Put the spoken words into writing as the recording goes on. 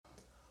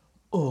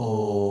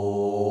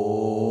Uncensored.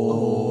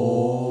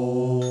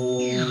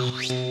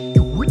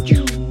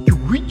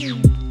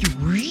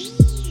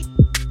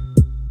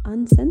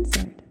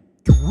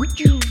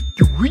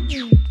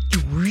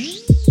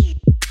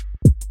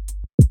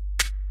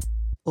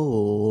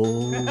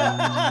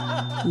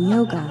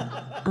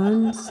 Yoga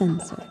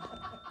Uncensored.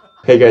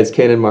 Hey guys,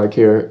 Kane and Mark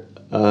here.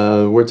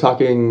 We're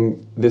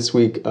talking this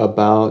week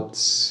about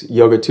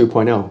Yoga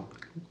 2.0.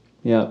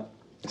 Yeah.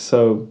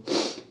 So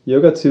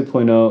Yoga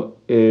 2.0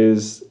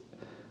 is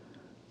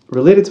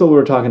related to what we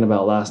were talking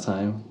about last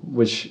time,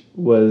 which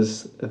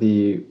was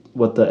the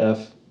what the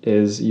F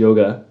is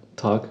yoga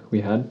talk we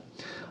had.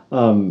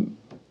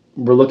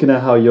 We're looking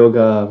at how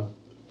yoga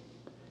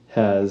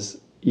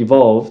has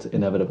evolved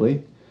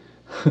inevitably,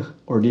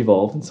 or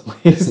devolved in some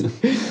ways,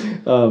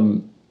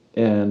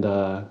 and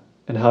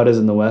how it is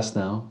in the West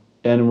now.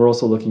 And we're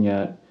also looking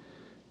at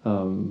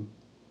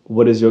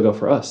what is yoga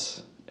for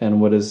us and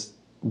what is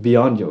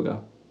beyond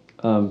yoga.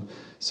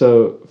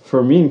 So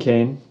for me and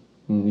Kane,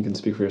 and you can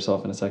speak for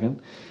yourself in a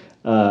second,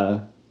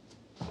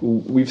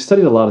 we've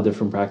studied a lot of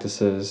different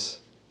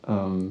practices, a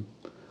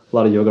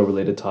lot of yoga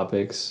related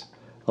topics.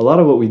 A lot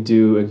of what we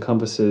do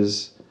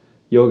encompasses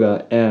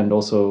yoga and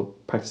also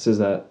practices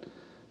that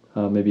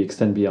maybe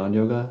extend beyond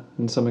yoga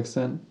in some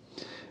extent.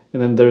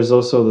 And then there's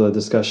also the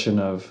discussion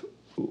of,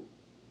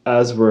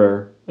 as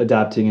we're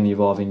adapting and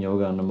evolving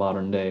yoga in the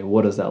modern day,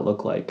 what does that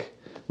look like?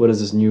 What does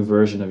this new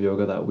version of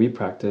yoga that we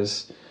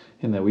practice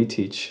and that we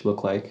teach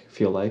look like,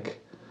 feel like?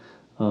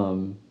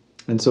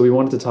 And so we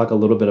wanted to talk a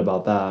little bit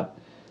about that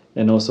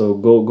and also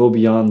go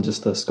beyond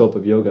just the scope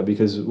of yoga,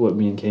 because what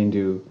me and Kane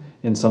do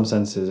in some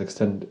senses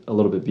extend a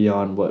little bit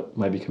beyond what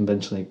might be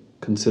conventionally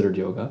considered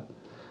yoga.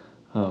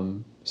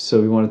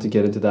 So we wanted to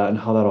get into that and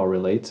how that all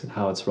relates and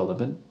how it's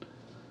relevant.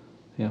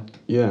 Yeah.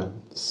 Yeah.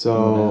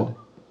 So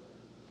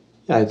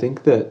I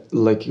think that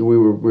like we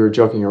were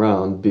joking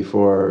around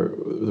before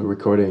the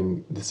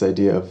recording this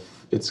idea of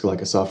it's like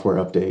a software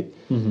update,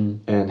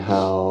 and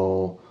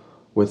how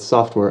with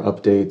software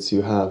updates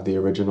you have the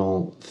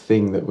original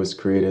thing that was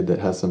created that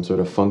has some sort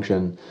of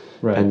function.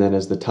 Right. And then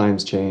as the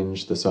times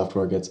change, the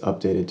software gets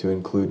updated to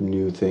include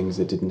new things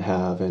it didn't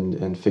have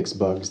and fix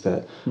bugs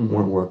that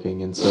weren't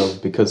working. And so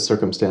because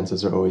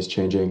circumstances are always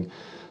changing,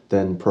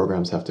 then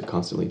programs have to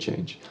constantly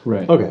change.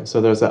 Right. Okay,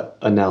 so there's that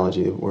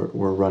analogy that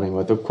we're running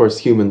with. Of course,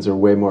 humans are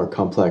way more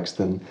complex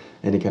than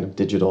any kind of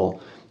digital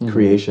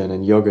creation,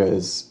 and yoga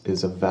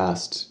is a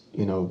vast,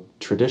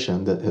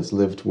 tradition that has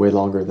lived way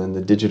longer than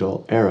the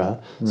digital era.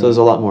 Right. So there's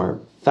a lot more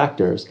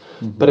factors.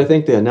 But I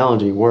think the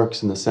analogy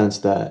works in the sense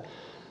that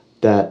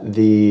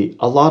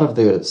a lot of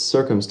the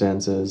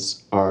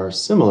circumstances are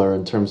similar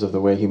in terms of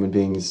the way human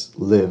beings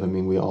live. I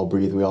mean, we all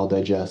breathe, we all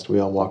digest, we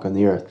all walk on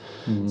the earth.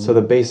 So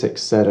the basic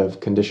set of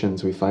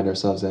conditions we find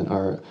ourselves in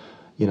are,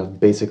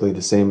 basically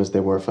the same as they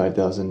were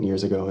 5,000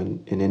 years ago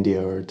in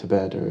India or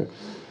Tibet or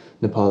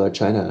Nepal or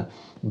China.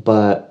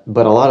 But a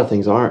lot of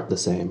things aren't the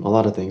same. A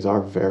lot of things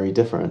are very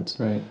different.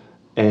 Right.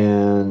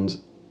 And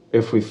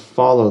if we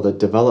follow the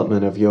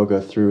development of yoga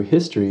through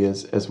history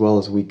as well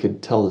as we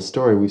could tell the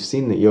story, we've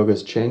seen that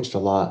yoga's changed a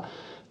lot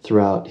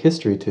throughout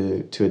history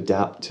to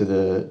adapt to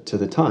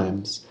the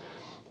times.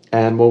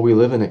 And we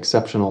live in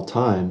exceptional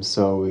times,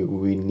 so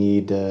we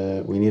need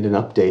an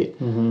update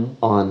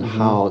on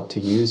how to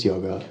use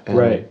yoga. And,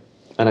 right.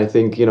 And I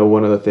think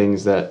one of the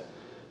things that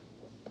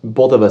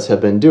both of us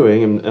have been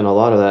doing, and a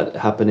lot of that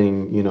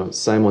happening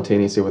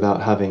simultaneously without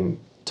having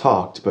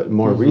talked, but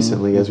more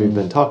recently as we've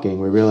been talking,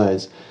 we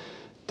realize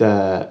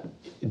that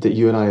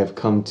you and I have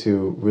come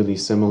to really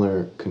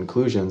similar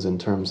conclusions in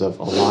terms of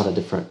a lot of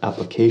different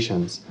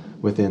applications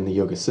within the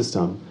yoga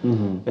system,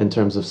 in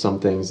terms of some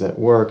things that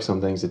work,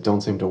 some things that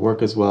don't seem to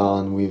work as well,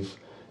 and we've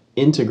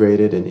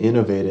integrated and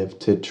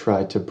innovated to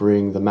try to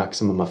bring the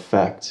maximum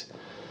effect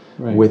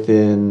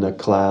within a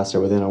class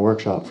or within a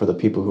workshop for the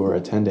people who are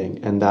attending,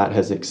 and that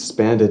has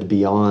expanded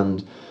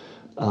beyond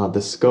the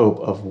scope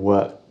of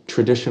what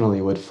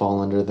traditionally would fall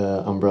under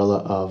the umbrella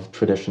of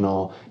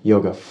traditional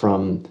yoga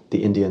from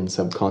the Indian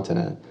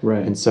subcontinent.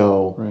 Right. And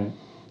so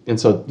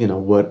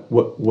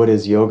what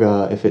is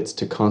yoga if it's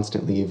to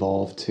constantly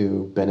evolve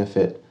to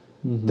benefit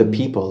the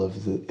people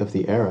of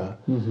the era?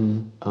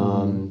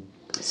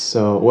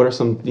 So what are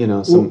some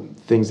some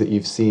things that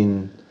you've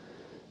seen?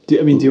 Do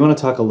you want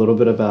to talk a little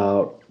bit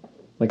about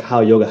like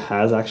how yoga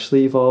has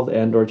actually evolved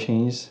and or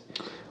changed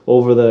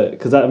over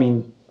because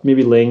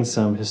maybe laying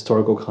some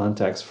historical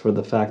context for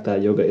the fact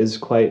that yoga is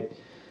quite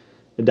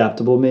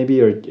adaptable, maybe,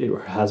 or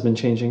it has been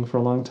changing for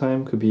a long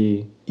time, could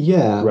be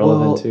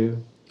relevant too.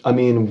 I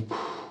mean,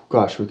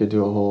 gosh, we could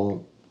do a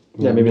whole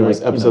maybe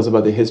like episodes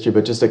about the history,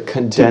 but just a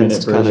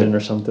condensed version or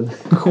something.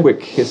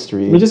 Quick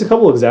history. Just a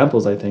couple of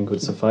examples I think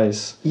would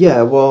suffice.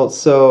 Yeah, well,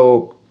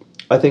 so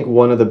I think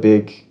one of the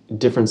big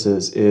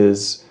differences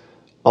is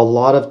a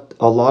lot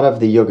of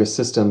the yoga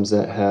systems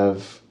that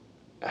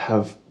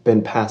have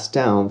been passed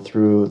down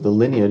through the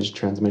lineage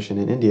transmission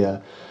in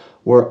India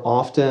were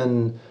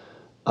often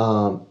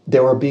they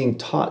were being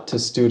taught to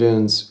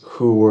students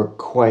who were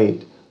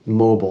quite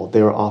mobile.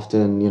 They were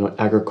often,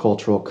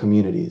 agricultural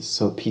communities.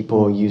 So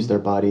people use their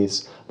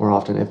bodies more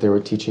often if they were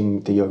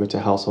teaching the yoga to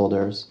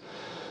householders.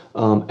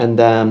 And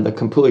then the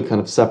completely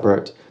kind of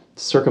separate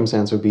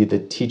circumstance would be the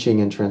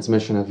teaching and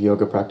transmission of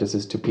yoga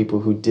practices to people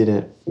who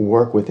didn't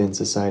work within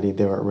society.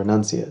 They were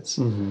renunciates.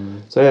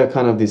 So I have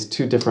kind of these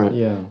two different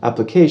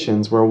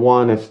applications where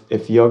one,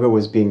 if yoga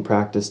was being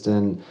practiced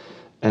and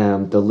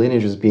the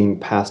lineage was being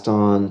passed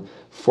on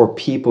for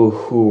people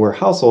who were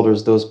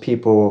householders, those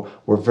people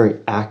were very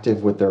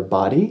active with their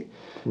body.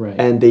 Right.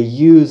 And they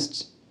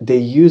used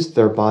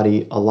their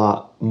body a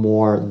lot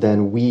more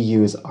than we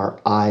use our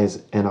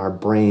eyes and our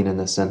brain, in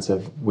the sense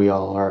of we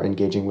all are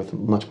engaging with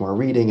much more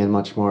reading and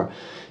much more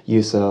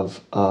use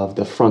of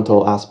the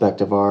frontal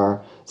aspect of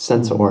our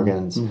sense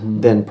organs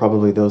than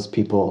probably those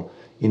people,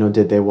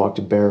 did. They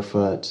walked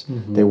barefoot,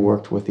 they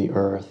worked with the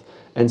earth.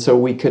 And so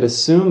we could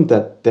assume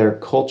that their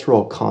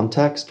cultural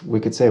context, we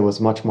could say,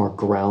 was much more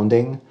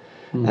grounding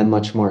and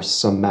much more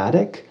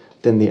somatic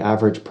than the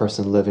average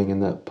person living in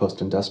the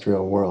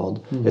post-industrial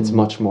world. It's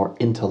much more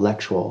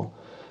intellectual.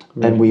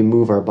 Right. And we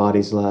move our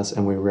bodies less,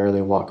 and we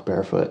rarely walk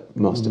barefoot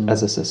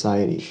as a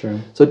society. Sure.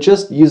 So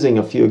just using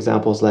a few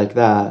examples like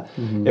that,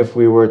 if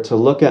we were to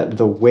look at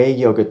the way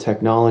yoga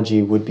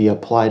technology would be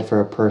applied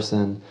for a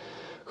person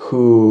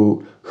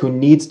who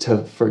needs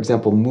to, for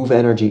example, move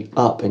energy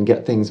up and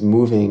get things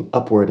moving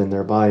upward in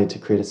their body to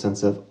create a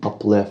sense of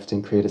uplift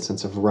and create a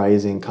sense of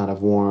rising kind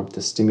of warmth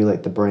to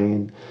stimulate the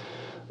brain.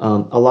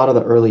 A lot of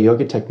the early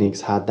yoga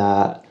techniques had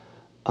that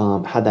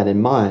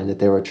in mind, that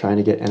they were trying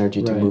to get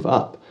energy to move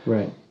up.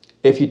 Right.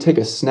 If you take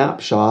a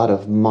snapshot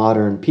of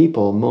modern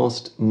people,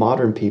 most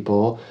modern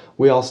people,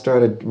 we all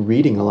started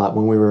reading a lot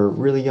when we were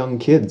really young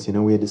kids.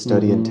 We had to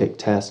study and take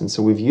tests, and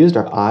so we've used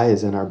our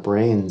eyes and our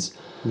brains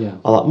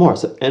a lot more.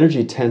 So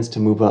energy tends to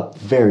move up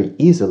very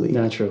easily.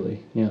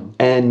 Naturally, yeah.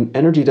 And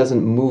energy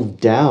doesn't move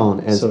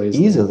down as so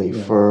easily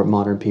for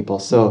modern people.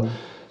 So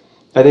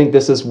I think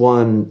this is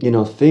one,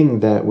 thing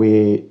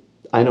that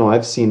I know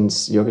I've seen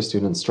yoga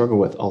students struggle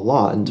with a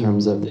lot in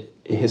terms of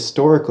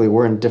historically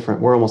we're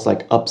almost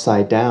like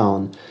upside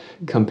down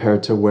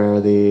compared to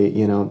where the,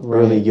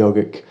 early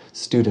yogic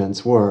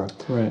students were.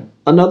 Right.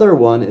 Another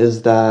one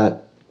is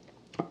that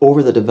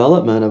over the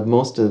development of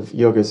most of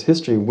yoga's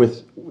history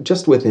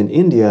just within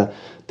India,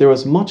 there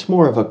was much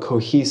more of a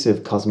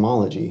cohesive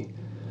cosmology.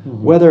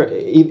 Whether,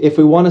 if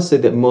we want to say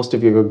that most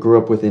of yoga grew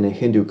up within a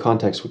Hindu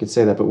context, we could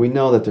say that, but we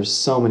know that there's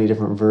so many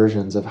different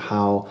versions of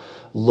how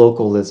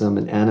localism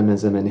and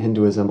animism and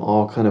Hinduism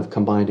all kind of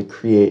combine to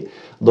create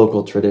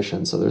local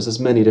traditions. So there's as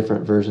many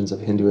different versions of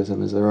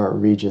Hinduism as there are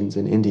regions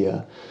in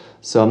India.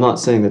 So I'm not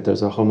saying that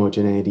there's a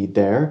homogeneity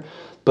there,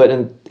 but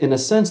in a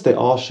sense, they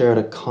all shared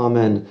a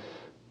common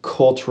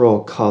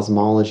cultural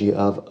cosmology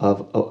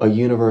of a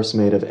universe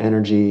made of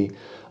energy,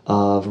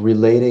 of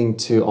relating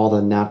to all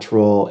the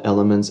natural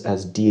elements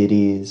as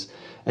deities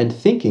and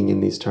thinking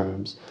in these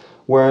terms.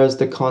 Whereas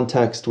the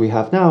context we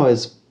have now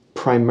is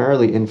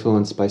primarily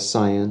influenced by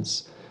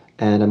science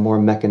and a more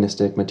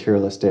mechanistic,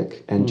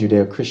 materialistic, and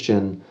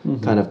Judeo-Christian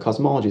kind of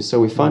cosmology. So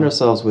we find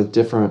ourselves with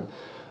different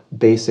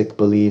basic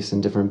beliefs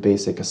and different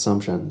basic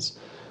assumptions.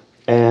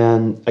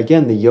 And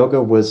again, the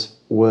yoga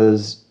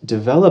was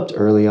developed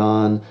early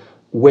on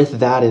with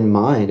that in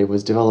mind. It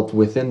was developed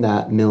within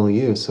that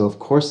milieu. So of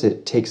course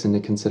it takes into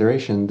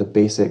consideration the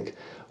basic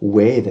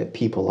way that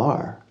people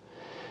are.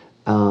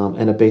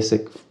 And a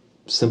basic,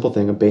 simple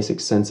thing, a basic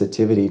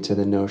sensitivity to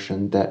the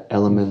notion that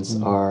elements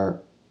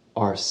are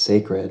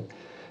sacred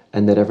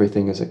and that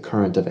everything is a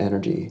current of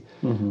energy.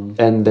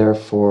 And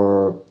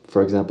therefore,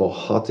 for example,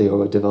 Hatha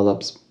Yoga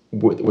develops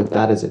with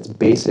that as its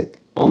basic,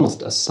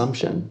 almost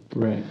assumption.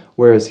 Right.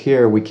 Whereas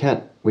here, we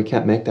can't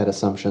make that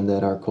assumption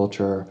that our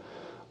culture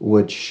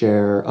would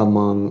share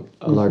among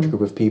a large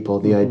group of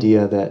people the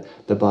idea that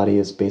the body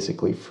is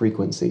basically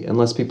frequency.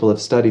 Unless people have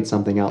studied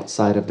something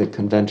outside of the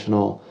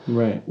conventional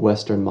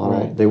Western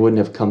model, they wouldn't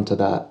have come to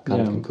that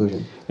kind of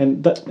conclusion.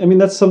 And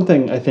that's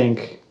something I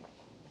think,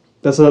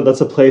 that's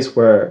a place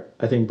where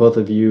I think both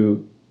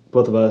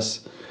of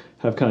us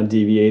have kind of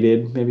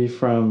deviated maybe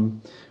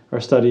from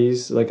our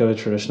studies, like of a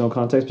traditional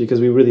context, because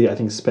we really, I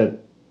think, spent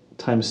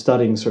time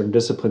studying certain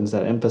disciplines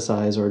that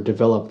emphasize or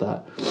develop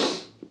that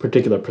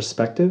particular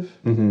perspective,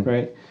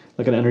 right?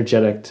 Like an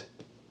energetic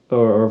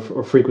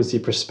or frequency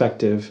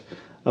perspective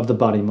of the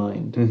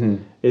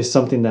body-mind is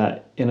something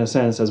that, in a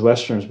sense, as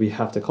Westerners, we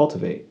have to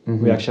cultivate.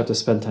 We actually have to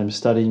spend time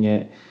studying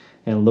it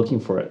and looking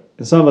for it.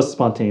 And some of us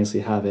spontaneously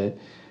have it,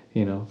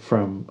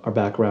 from our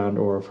background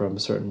or from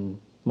certain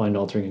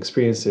mind-altering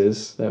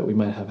experiences that we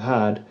might have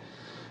had.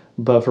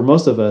 But for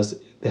most of us,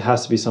 it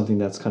has to be something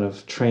that's kind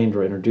of trained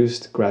or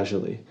introduced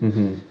gradually.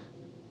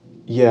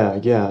 Yeah,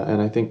 and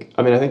I think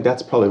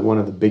that's probably one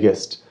of the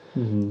biggest.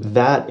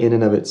 That in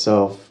and of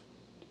itself,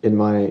 in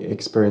my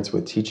experience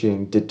with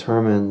teaching,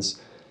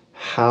 determines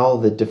how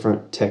the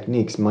different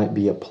techniques might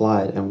be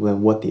applied and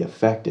then what the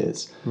effect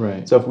is.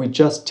 Right. So if we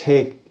just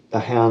take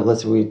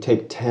let's say we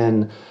take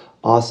 10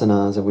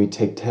 asanas and we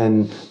take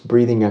 10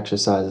 breathing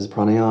exercises,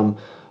 pranayama,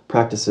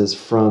 practices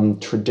from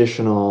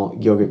traditional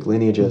yogic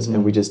lineages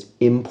and we just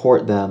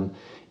import them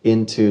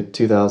into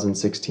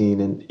 2016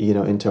 and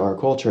into our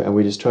culture, and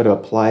we just try to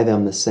apply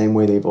them the same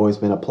way they've always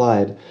been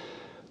applied,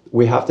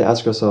 we have to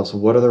ask ourselves,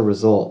 what are the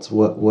results?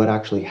 What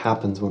actually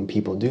happens when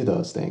people do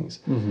those things?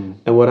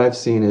 And what I've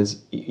seen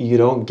is you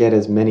don't get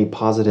as many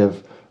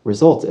positive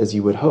results as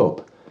you would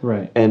hope.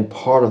 Right. And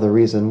part of the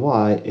reason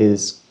why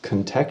is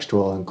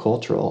contextual and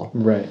cultural.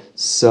 Right.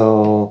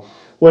 So,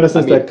 what is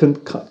that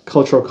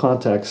cultural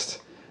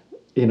context,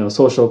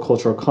 social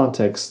cultural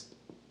context,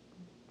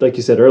 like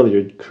you said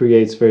earlier,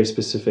 creates very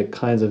specific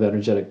kinds of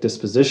energetic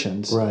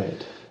dispositions.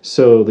 right.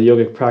 So the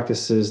yogic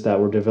practices that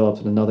were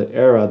developed in another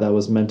era that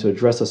was meant to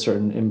address a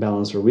certain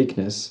imbalance or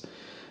weakness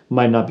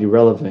might not be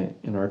relevant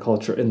in our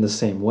culture in the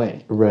same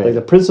way. Right. Like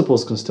the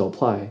principles can still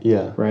apply.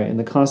 Yeah. Right. And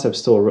the concepts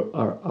still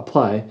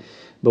apply,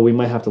 but we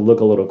might have to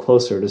look a little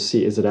closer to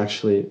see, is it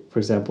actually, for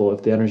example, if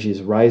the energy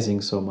is rising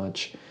so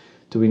much,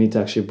 do we need to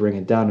actually bring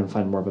it down and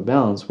find more of a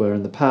balance? Where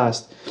in the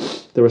past,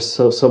 there was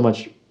so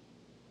much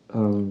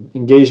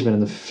engagement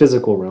in the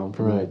physical realm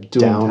from Right.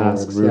 doing Downward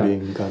tasks,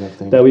 rooting kind of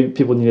thing. that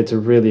people needed to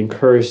really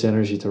encourage the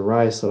energy to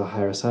rise to the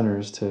higher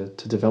centers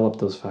to develop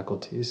those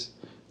faculties.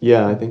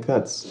 Yeah, I think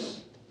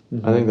that's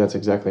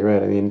exactly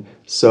right. I mean,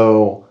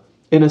 so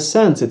in a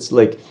sense, it's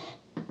like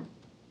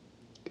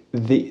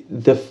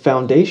the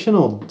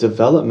foundational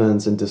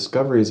developments and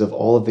discoveries of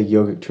all of the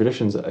yogic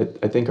traditions,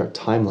 I think, are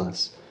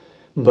timeless.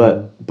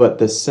 But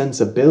the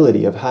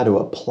sensibility of how to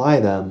apply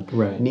them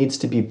Right. needs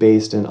to be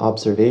based in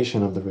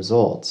observation of the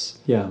results.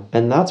 Yeah.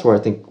 And that's where I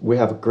think we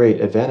have a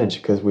great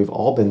advantage, because we've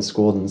all been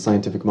schooled in the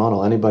scientific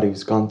model. Anybody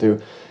who's gone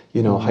through,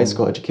 high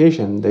school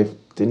education,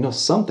 they know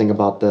something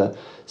about the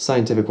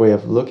scientific way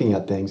of looking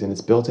at things, and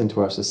it's built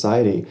into our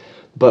society.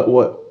 But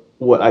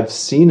what I've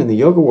seen in the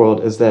yoga world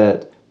is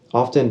that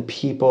often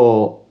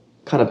people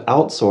kind of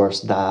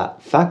outsource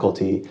that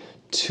faculty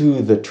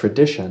to the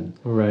tradition,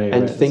 Right.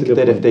 and That's a think good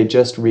that if point. they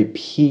just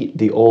repeat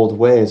the old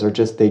ways, or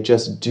they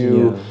just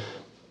do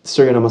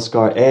Surya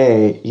Namaskar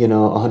A,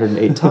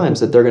 108 times,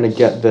 that they're going to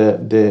get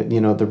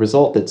the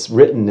result that's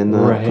written in the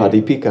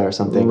Pradipika or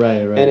something.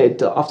 Right. And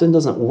it often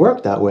doesn't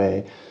work that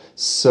way.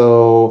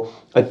 So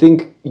I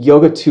think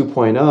Yoga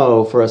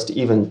 2.0, for us to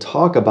even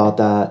talk about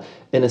that,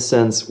 in a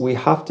sense, we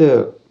have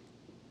to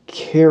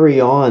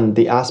carry on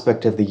the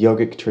aspect of the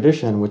yogic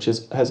tradition, which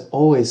has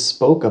always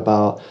spoke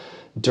about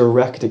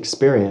direct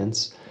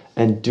experience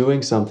and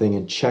doing something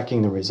and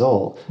checking the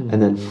result.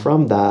 And then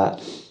from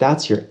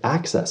that's your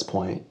access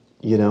point,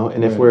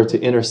 and if we're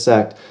to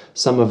intersect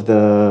some of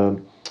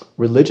the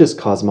religious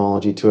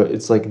cosmology to it,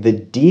 it's like the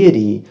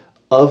deity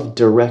of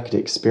direct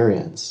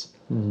experience,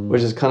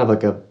 which is kind of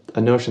like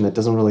a notion that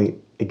doesn't really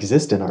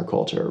exist in our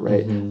culture,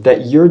 right?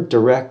 That your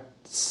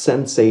direct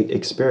sensate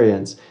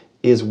experience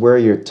is where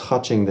you're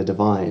touching the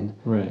divine.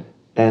 Right.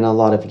 And a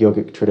lot of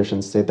yogic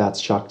traditions say that's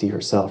Shakti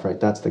herself, right?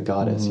 That's the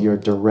goddess. Your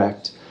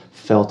direct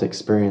felt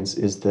experience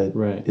is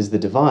the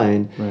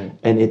divine,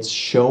 and it's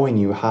showing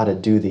you how to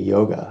do the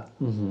yoga.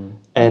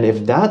 And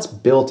if that's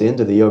built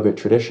into the yoga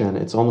tradition,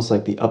 it's almost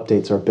like the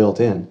updates are built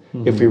in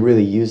if we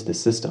really use the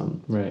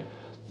system. Right.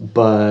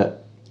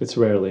 But It's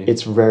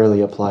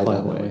rarely applied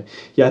that way.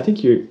 Yeah, I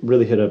think you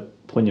really hit a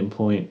poignant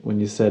point when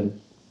you said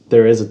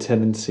there is a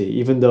tendency,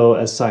 even though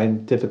as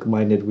scientific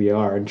minded we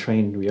are and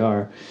trained we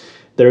are,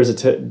 there is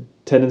a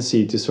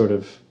tendency to sort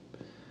of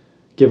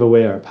give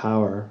away our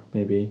power,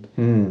 maybe,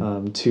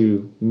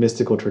 to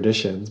mystical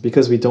traditions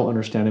because we don't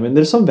understand them. And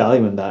there's some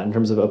value in that in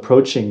terms of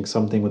approaching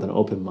something with an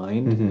open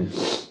mind.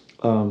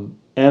 And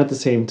at the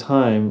same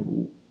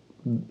time,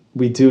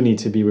 we do need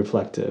to be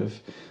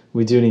reflective.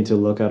 We do need to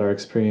look at our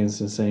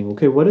experience and saying,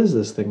 okay, what is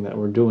this thing that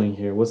we're doing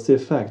here? What's the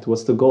effect?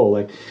 What's the goal?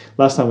 Like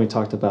last time we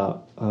talked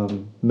about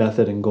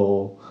method and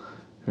goal,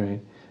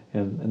 right?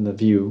 And the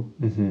view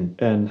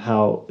and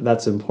how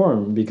that's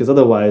important, because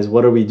otherwise,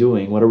 what are we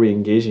doing? What are we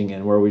engaging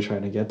in? Where are we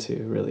trying to get to,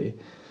 really?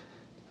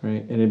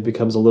 Right? And it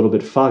becomes a little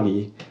bit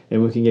foggy,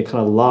 and we can get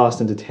kind of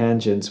lost into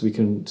tangents. We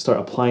can start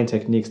applying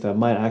techniques that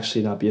might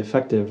actually not be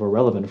effective or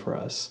relevant for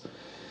us.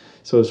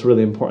 So it's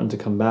really important to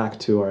come back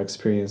to our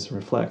experience and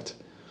reflect.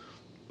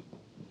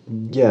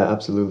 Yeah,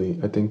 absolutely.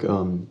 I think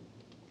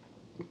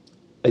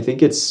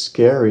it's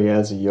scary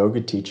as a yoga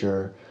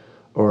teacher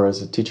or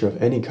as a teacher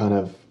of any kind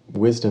of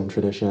wisdom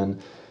tradition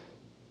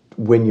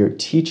when you're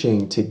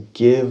teaching to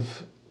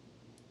give,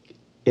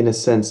 in a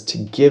sense, to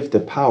give the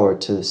power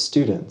to the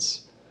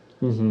students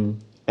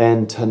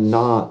and to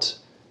not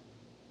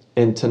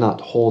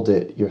hold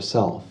it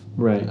yourself.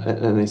 Right.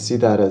 And I see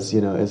that as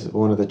as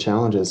one of the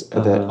challenges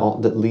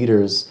that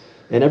leaders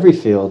in every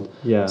field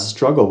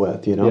struggle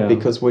with,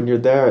 because when you're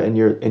there and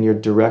you're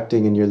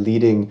directing and you're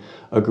leading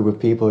a group of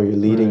people, or you're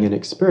leading an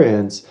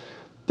experience,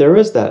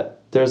 there's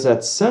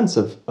that sense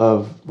of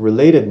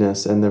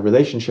relatedness, and the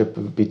relationship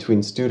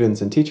between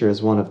students and teachers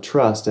is one of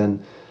trust,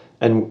 and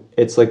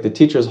it's like the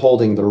teacher's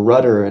holding the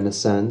rudder in a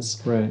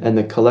sense, and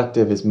the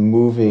collective is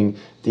moving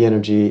the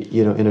energy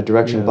in a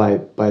direction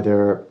by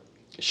their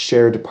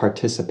shared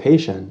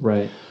participation.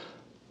 Right.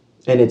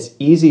 And it's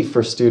easy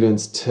for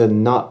students to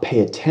not pay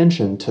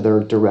attention to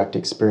their direct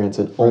experience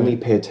and only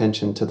pay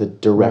attention to the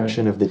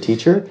direction of the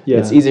teacher. Yeah.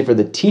 It's easy for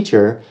the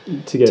teacher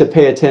to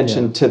pay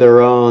attention to their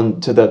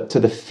own to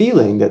the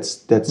feeling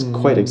that's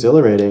quite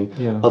exhilarating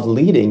of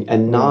leading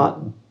and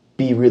not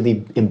be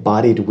really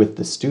embodied with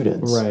the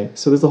students. Right.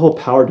 So there's the whole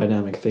power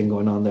dynamic thing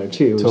going on there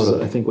too, which is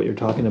I think what you're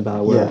talking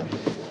about, where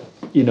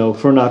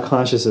if we're not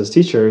conscious as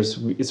teachers,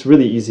 it's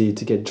really easy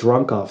to get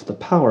drunk off the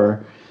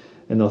power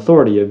and the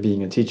authority of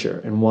being a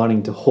teacher and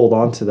wanting to hold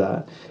on to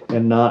that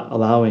and not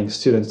allowing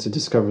students to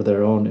discover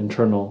their own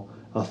internal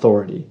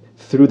authority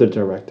through the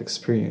direct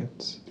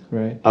experience,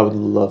 right? I would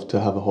love to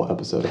have a whole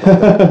episode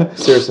about that.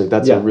 Seriously,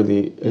 that's a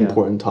really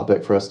important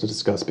topic for us to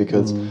discuss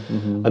because,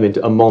 I mean,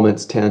 a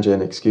moment's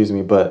tangent, excuse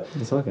me, but...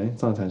 It's okay,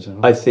 it's not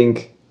intentional. I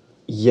think,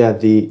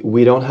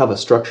 we don't have a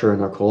structure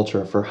in our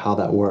culture for how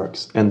that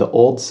works. And the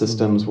old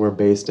systems were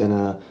based in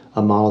a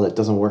model that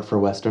doesn't work for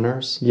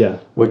Westerners. Yeah.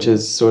 Which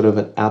is sort of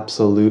an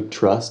absolute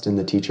trust in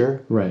the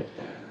teacher. Right.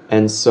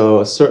 And so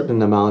a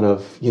certain amount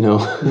of, we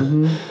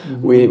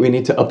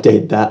need to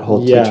update that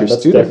whole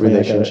teacher-student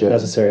relationship. Like a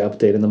necessary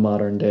update in the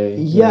modern day.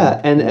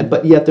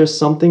 But yet there's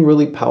something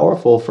really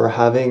powerful for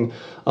having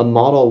a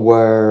model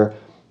where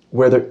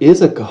there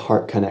is a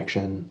heart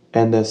connection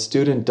and the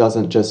student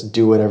doesn't just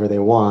do whatever they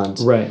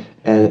want. Right.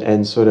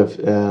 And sort of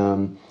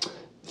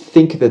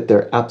think that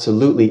they're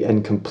absolutely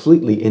and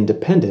completely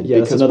independent. Yeah,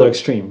 it's another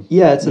extreme.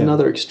 Yeah, it's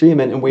another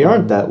extreme. And we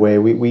aren't that way.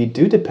 We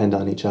do depend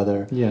on each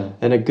other. Yeah.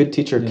 And a good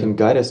teacher can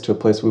guide us to a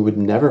place we would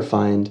never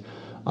find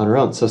on our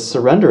own. So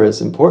surrender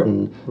is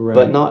important,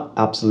 but not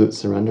absolute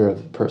surrender of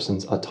a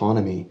person's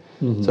autonomy.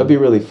 So it'd be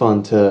really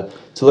fun to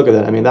look at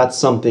that. I mean, that's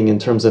something in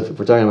terms of, if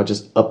we're talking about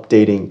just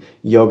updating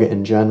yoga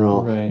in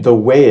general, the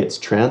way it's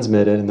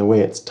transmitted and the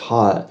way it's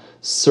taught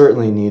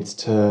certainly needs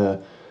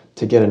to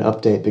get an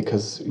update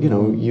because,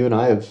 you and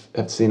I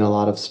have seen a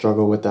lot of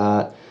struggle with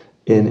that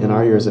in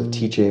our years of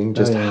teaching,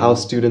 just how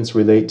students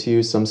relate to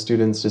you. Some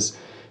students just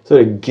sort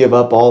of give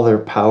up all their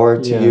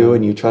power to you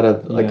and you try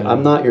to,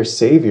 I'm not your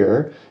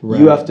savior.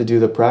 You have to do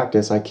the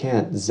practice. I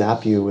can't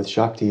zap you with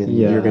Shakti and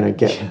you're going to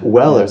get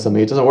well or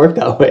something. It doesn't work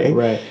that way.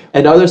 Right.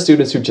 And other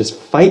students who just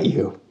fight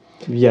you.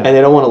 Yeah. And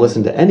they don't want to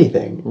listen to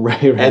anything.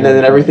 Right. And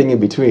then everything in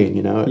between,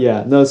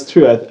 Yeah, no, it's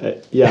true. I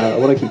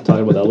want to keep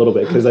talking about that a little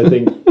bit because I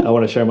think I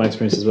want to share my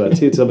experiences with that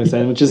too to some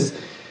extent, which is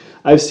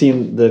I've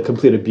seen the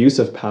complete abuse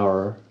of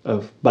power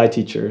by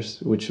teachers,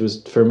 which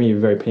was for me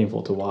very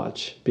painful to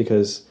watch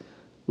because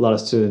a lot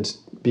of students,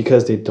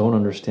 because they don't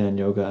understand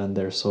yoga and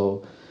they're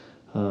so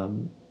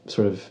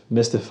sort of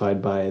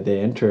mystified by it, they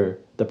enter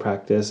the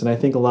practice. And I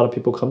think a lot of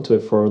people come to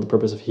it for the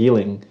purpose of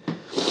healing,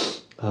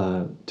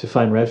 to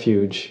find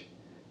refuge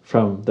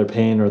from their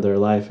pain or their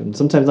life, and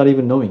sometimes not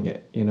even knowing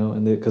it,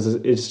 and because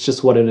it's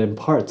just what it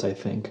imparts, I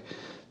think,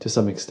 to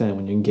some extent.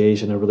 When you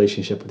engage in a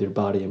relationship with your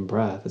body and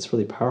breath, it's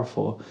really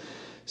powerful.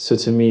 So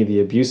to me,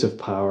 the abuse of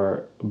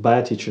power by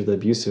a teacher, the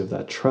abuse of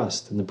that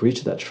trust and the breach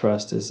of that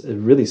trust is a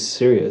really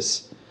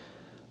serious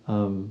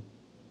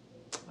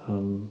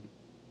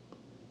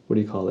what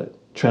do you call it?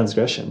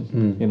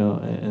 Transgression,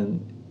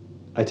 and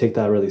I take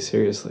that really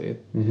seriously.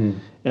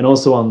 And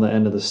also on the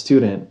end of the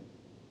student,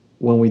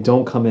 when we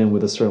don't come in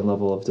with a certain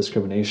level of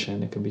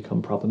discrimination, it can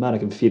become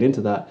problematic and feed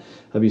into that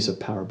abuse of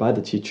power by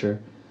the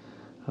teacher.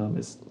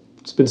 It's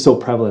been so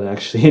prevalent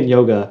actually in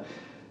yoga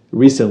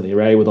recently,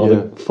 right? With all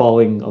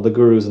all the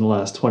gurus in the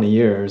last 20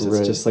 years,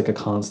 it's just like a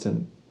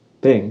constant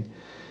thing.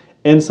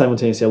 And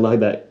simultaneously, I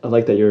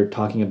like that you're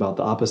talking about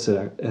the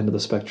opposite end of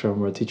the spectrum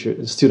where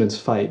students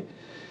fight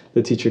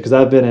the teacher, because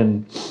I've been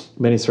in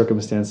many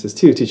circumstances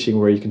too, teaching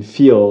where you can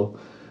feel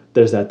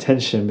there's that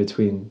tension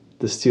between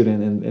the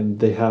student and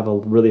they have a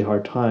really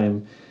hard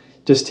time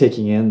just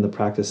taking in the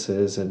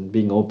practices and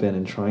being open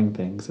and trying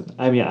things. And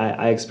I mean,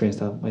 I experienced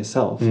that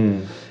myself.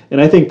 And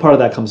I think part of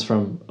that comes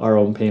from our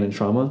own pain and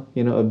trauma,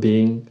 of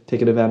being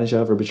taken advantage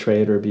of or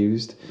betrayed or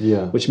abused,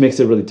 which makes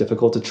it really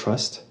difficult to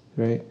trust,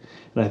 right?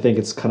 And I think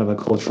it's kind of a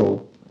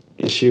cultural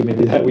issue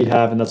maybe that we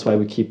have, and that's why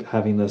we keep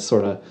having this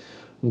sort of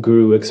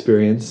guru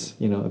experience,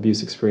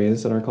 abuse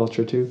experience in our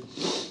culture too.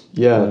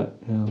 Yeah,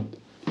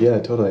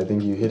 totally. I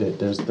think you hit it.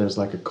 There's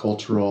like a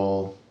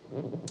cultural...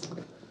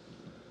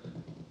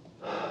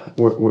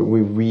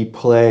 We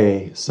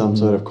replay some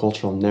sort of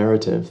cultural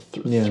narrative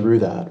through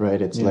that,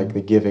 right? It's like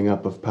the giving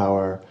up of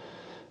power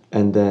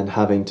and then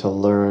having to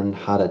learn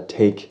how to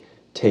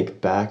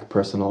take back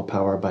personal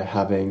power by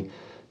having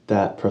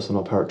that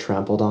personal power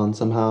trampled on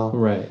somehow.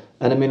 Right.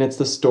 And I mean, it's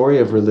the story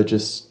of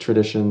religious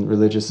tradition,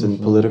 religious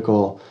and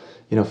political,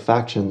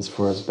 factions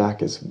for as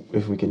back as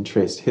if we can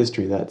trace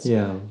history that's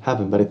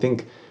happened. But I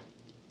think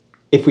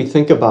if we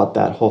think about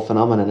that whole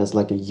phenomenon as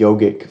like a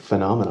yogic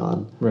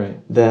phenomenon, right,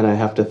 then I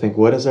have to think,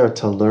 what is there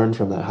to learn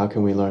from that? How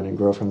can we learn and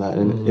grow from that?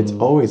 And it's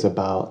always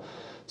about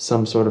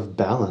some sort of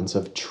balance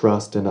of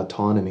trust and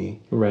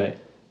autonomy. Right.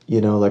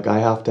 Like I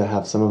have to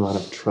have some amount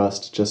of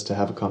trust just to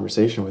have a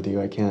conversation with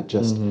you. I can't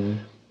just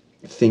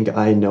think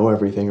I know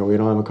everything, or we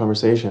don't have a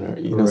conversation, or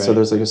so Right.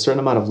 there's like a certain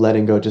amount of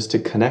letting go just to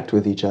connect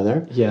with each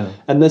other. Yeah.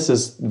 And this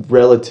is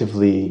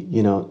relatively,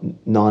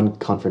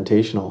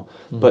 non-confrontational,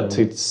 but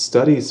to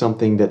study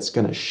something that's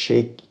going to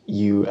shake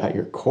you at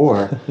your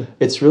core,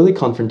 it's really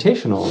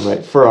confrontational,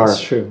 right? For our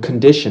That's true.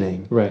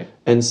 conditioning. Right.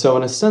 And so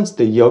in a sense,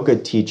 the yoga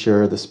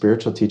teacher, the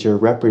spiritual teacher,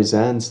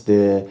 represents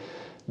the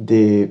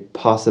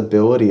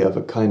possibility of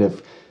a kind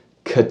of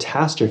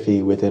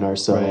catastrophe within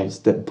ourselves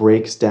that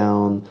breaks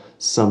down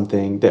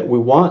something that we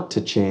want to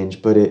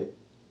change, but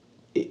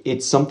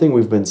it's something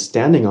we've been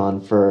standing on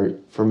for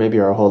maybe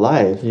our whole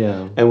life.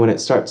 Yeah. And when it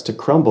starts to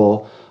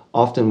crumble,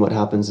 often what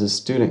happens is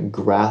student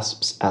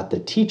grasps at the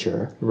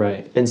teacher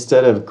Right.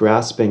 instead of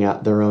grasping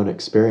at their own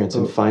experience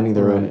and finding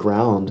their own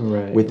ground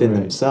within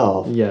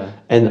themselves. Yeah.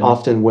 And Yeah.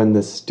 often when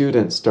the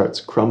student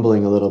starts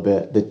crumbling a little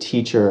bit, the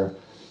teacher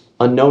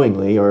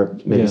unknowingly, or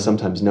maybe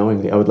sometimes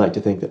knowingly, I would like to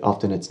think that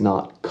often it's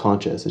not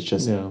conscious, it's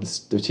just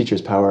the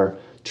teacher's power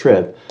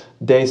trip,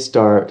 they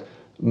start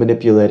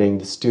manipulating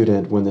the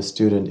student when the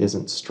student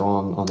isn't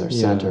strong on their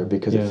center,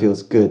 because it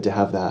feels good to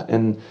have that.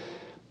 And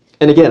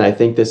again, I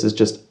think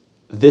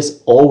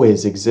this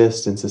always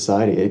exists in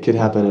society. It could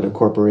happen at a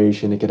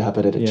corporation, it could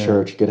happen at a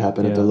church, it could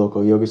happen at the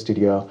local yoga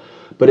studio,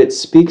 but it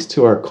speaks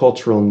to our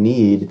cultural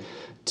need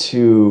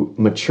to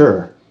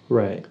mature.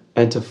 Right.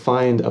 And to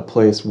find a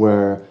place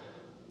where,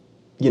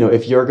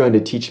 if you're going to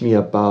teach me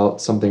about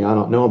something I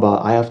don't know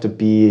about, I have to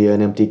be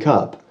an empty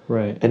cup.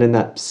 Right. And in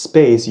that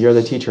space, you're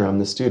the teacher, I'm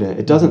the student.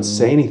 It doesn't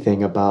say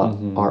anything about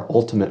our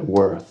ultimate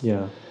worth.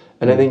 Yeah.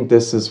 And I think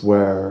this is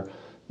where,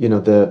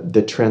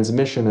 the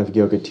transmission of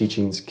yoga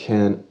teachings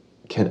can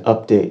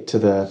update to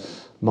the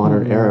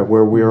modern era,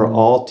 where we are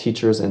all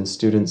teachers and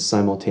students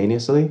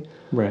simultaneously.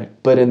 Right.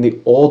 But in the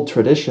old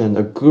tradition,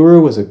 a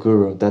guru was a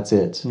guru. That's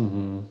it.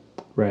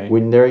 Right.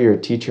 When they're your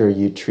teacher,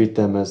 you treat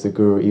them as the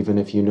guru, even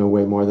if you know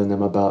way more than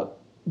them about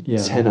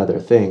 10 other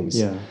things.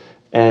 Yeah.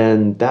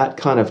 And that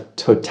kind of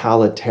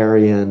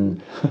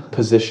totalitarian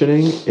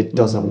positioning, it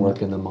doesn't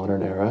work in the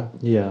modern era.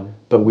 Yeah.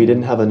 But we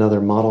didn't have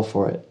another model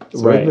for it.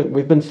 So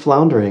we've been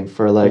floundering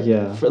for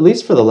at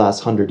least for the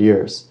last 100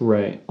 years.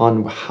 Right.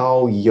 On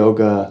how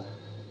yoga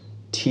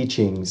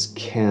teachings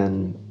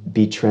can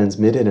be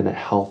transmitted in a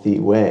healthy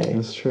way.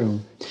 That's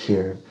true.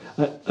 Here.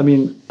 I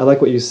mean, I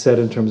like what you said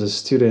in terms of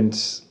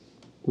students,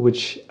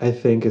 which I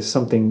think is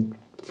something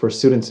for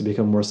students to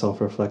become more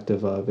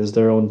self-reflective of, is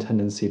their own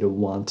tendency to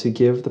want to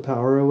give the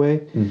power away.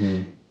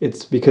 Mm-hmm.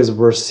 It's because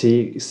we're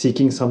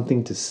seeking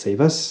something to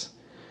save us,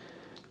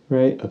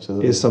 right?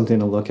 Absolutely. Is something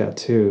to look at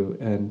too,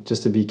 and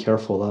just to be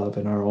careful of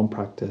in our own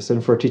practice.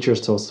 And for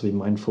teachers to also be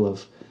mindful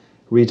of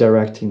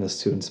redirecting the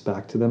students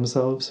back to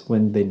themselves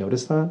when they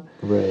notice that.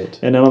 Right.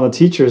 And then on the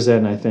teacher's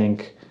end, I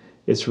think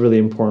it's really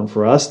important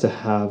for us to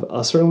have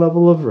a certain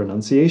level of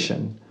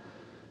renunciation,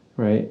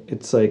 right?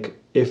 It's like,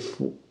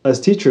 if as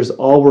teachers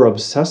all we're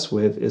obsessed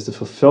with is the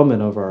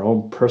fulfillment of our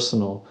own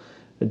personal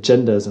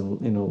agendas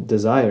and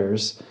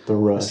desires, the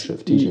rush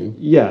of teaching,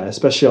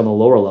 especially on the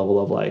lower level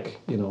of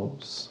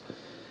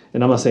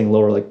and I'm not saying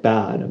lower like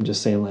bad, I'm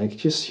just saying like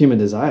just human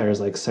desires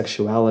like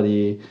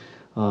sexuality,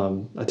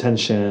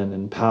 attention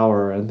and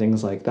power and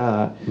things like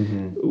that,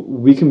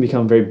 we can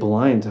become very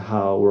blind to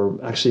how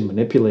we're actually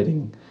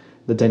manipulating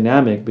the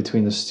dynamic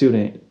between the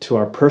student to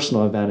our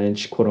personal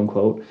advantage, quote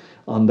unquote,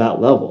 on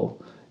that level.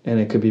 And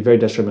it could be very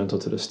detrimental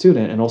to the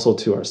student and also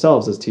to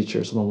ourselves as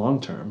teachers in the long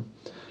term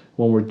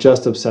when we're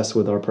just obsessed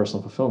with our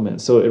personal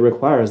fulfillment. So it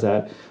requires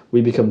that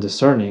we become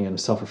discerning and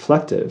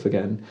self-reflective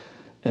again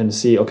and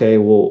see, okay,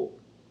 well,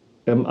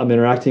 I'm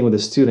interacting with a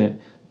student.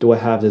 Do I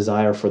have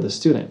desire for the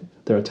student,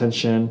 their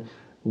attention,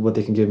 what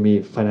they can give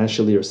me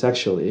financially or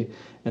sexually?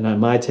 And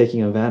am I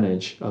taking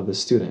advantage of the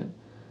student?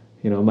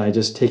 Am I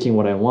just taking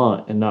what I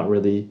want and not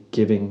really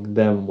giving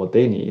them what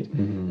they need?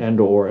 And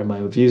or am I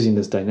abusing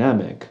this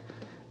dynamic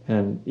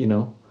and,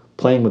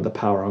 playing with the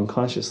power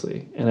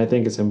unconsciously? And I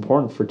think it's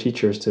important for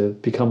teachers to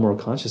become more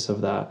conscious of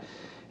that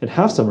and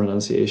have some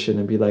renunciation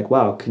and be like,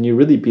 wow, can you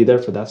really be there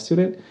for that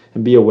student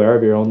and be aware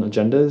of your own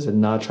agendas and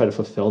not try to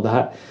fulfill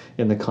that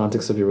in the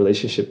context of your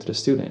relationship to the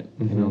student?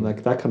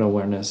 Like that kind of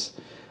awareness,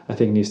 I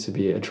think, needs to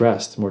be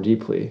addressed more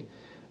deeply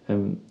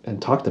and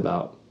talked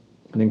about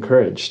and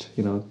encouraged.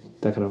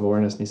 That kind of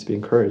awareness needs to be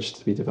encouraged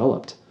to be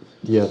developed.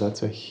 Yeah,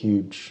 that's a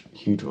huge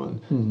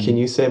one. Can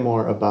you say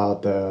more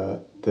about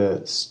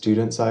the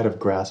student side of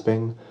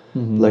grasping?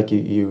 Like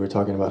you were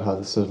talking about how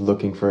this is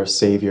looking for a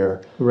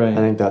savior. Right. I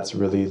think that's a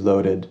really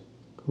loaded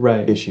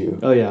issue.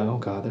 Oh yeah. Oh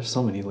God, there's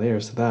so many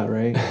layers to that,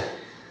 right?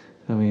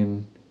 I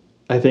mean,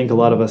 I think a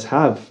lot of us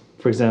have,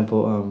 for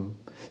example,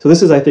 so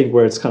this is, I think,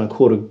 where it's kind of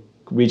cool to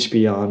reach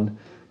beyond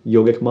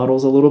yogic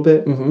models a little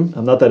bit.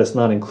 Not that it's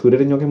not included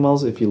in yogic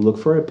models if you look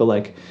for it, but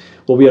like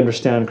what we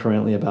understand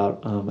currently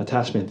about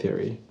attachment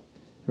theory,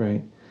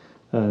 right?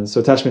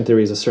 So attachment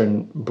theory is a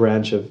certain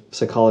branch of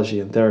psychology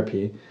and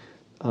therapy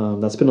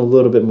that's been a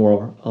little bit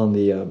more on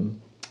the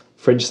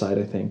fringe side,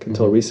 I think,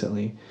 until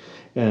recently.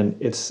 And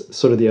it's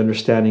sort of the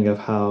understanding of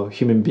how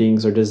human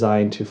beings are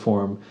designed to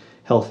form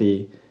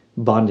healthy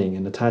bonding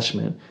and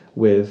attachment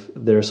with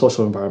their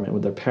social environment,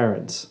 with their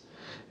parents.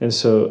 And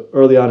so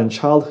early on in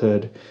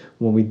childhood,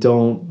 when we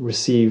don't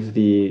receive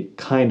the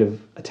kind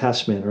of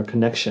attachment or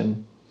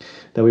connection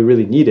that we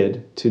really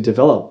needed to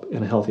develop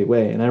in a healthy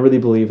way. And I really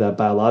believe that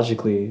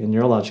biologically and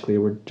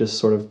neurologically, we're just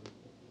sort of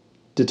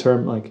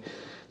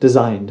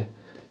designed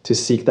to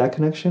seek that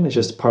connection. It's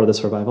just part of the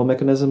survival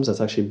mechanisms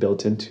that's actually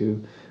built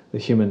into the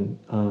human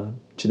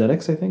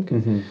genetics, I think.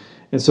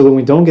 And so when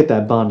we don't get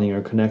that bonding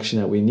or connection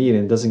that we need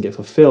and it doesn't get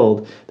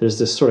fulfilled, there's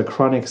this sort of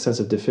chronic sense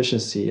of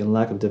deficiency and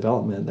lack of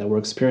development that we're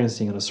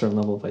experiencing on a certain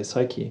level of our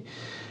psyche.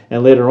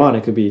 And later on,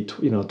 it could be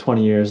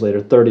 20 years later,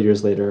 30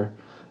 years later,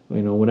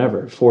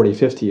 whenever, 40,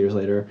 50 years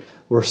later,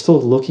 we're still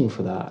looking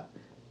for that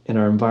in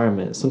our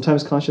environment,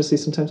 sometimes consciously,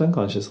 sometimes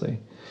unconsciously.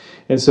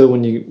 And so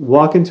when you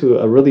walk into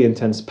a really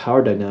intense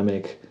power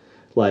dynamic,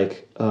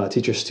 like a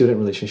teacher-student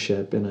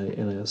relationship in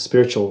a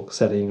spiritual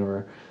setting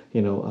or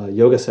a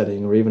yoga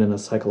setting or even in a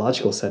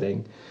psychological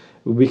setting,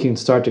 we can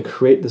start to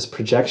create this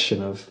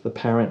projection of the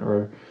parent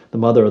or the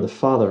mother or the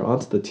father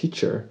onto the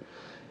teacher.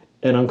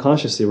 And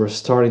unconsciously, we're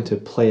starting to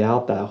play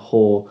out that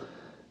whole,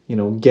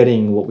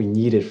 getting what we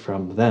needed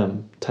from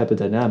them type of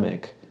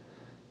dynamic,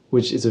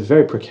 which is a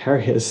very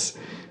precarious,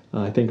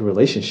 I think,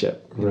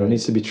 relationship. It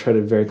needs to be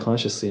treated very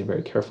consciously and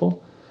very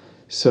careful.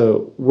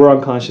 So we're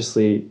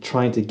unconsciously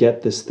trying to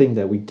get this thing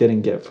that we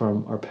didn't get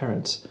from our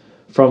parents,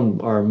 from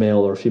our male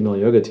or female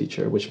yoga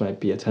teacher, which might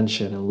be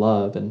attention and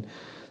love and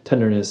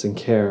tenderness and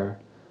care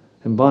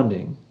and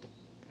bonding,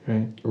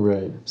 right?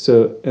 Right.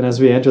 So, and as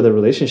we enter the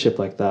relationship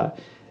like that,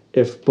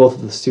 if both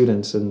of the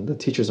students and the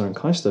teachers aren't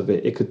conscious of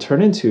it, it could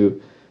turn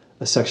into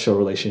a sexual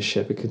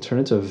relationship. It could turn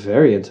into a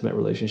very intimate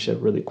relationship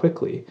really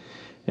quickly.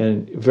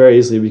 And very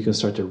easily we can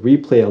start to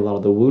replay a lot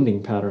of the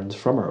wounding patterns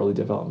from our early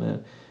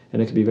development.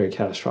 And it could be very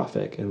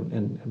catastrophic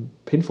and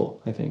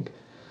painful, I think,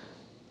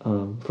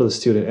 for the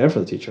student and for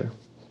the teacher.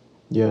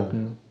 Yeah,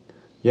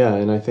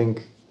 and I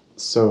think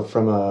so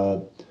from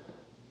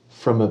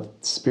a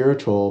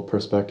spiritual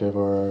perspective,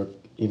 or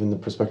even the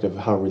perspective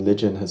of how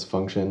religion has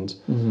functioned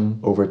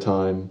over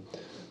time,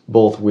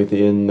 both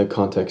within the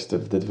context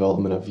of the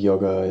development of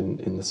yoga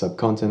in the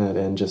subcontinent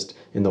and just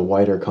in the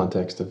wider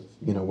context of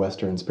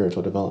Western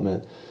spiritual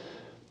development,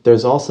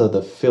 there's also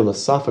the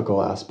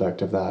philosophical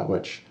aspect of that,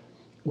 which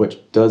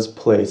does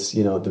place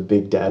the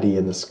big daddy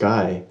in the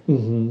sky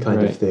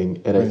kind of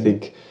thing. And I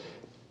think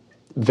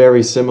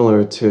very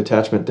similar to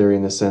attachment theory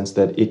in the sense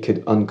that it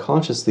could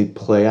unconsciously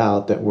play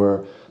out that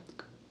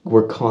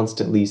we're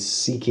constantly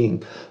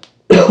seeking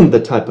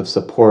the type of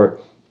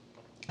support,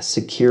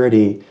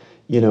 security,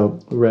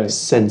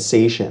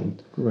 sensation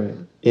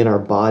in our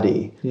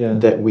body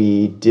that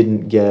we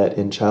didn't get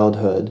in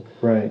childhood.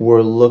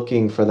 We're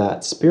looking for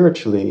that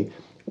spiritually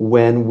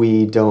when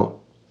we don't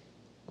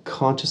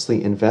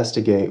consciously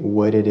investigate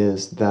what it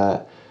is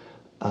that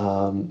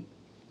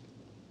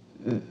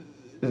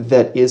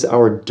that is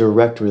our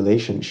direct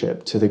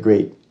relationship to the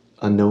great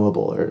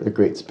unknowable or the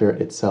great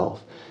spirit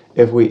itself.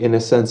 If we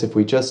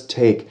just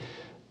take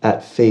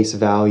at face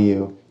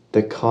value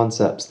the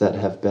concepts that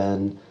have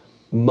been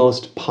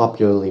most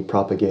popularly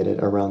propagated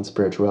around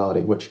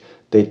spirituality, which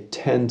they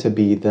tend to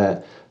be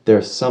that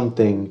there's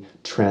something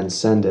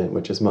transcendent,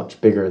 which is much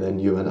bigger than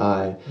you and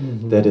I,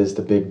 that is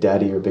the big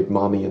daddy or big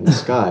mommy in the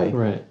sky.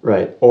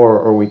 Right.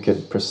 Or we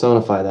could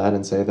personify that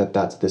and say that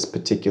that's this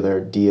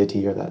particular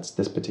deity or that's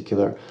this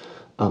particular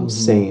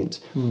saint.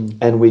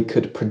 And we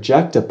could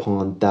project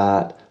upon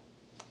that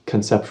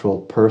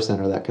conceptual person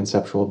or that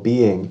conceptual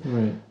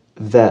being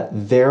that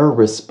they're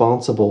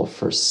responsible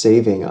for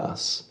saving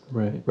us.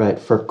 Right,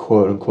 for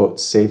quote unquote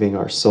saving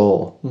our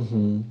soul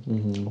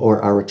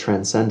or our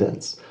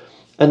transcendence.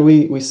 And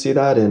we see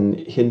that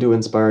in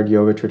Hindu-inspired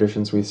yoga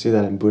traditions. We see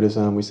that in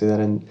Buddhism. We see that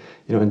in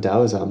in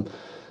Taoism.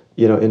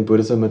 In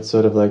Buddhism, it's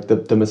sort of like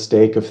the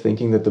mistake of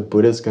thinking that the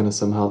Buddha is going to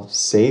somehow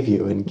save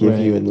you and give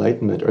you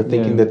enlightenment, or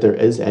thinking that there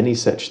is any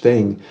such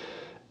thing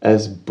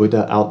as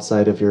Buddha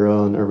outside of your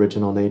own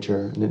original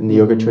nature. And in the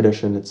yoga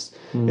tradition, it's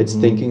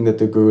thinking that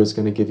the guru is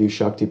going to give you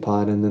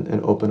Shaktipat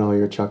and open all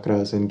your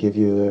chakras and give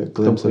you a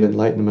glimpse of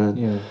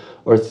enlightenment.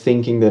 Or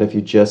thinking that if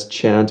you just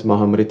chant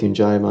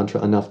Mahamrityunjaya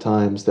mantra enough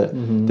times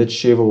that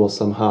Shiva will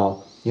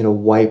somehow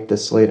wipe the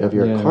slate of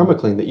your karma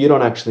clean, that you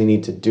don't actually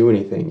need to do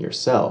anything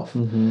yourself.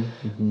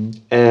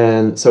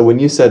 And so when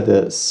you said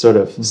the sort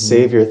of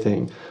savior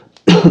thing,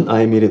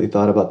 I immediately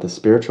thought about the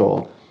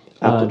spiritual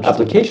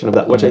application of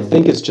that, which I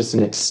think is just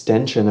an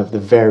extension of the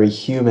very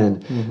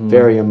human,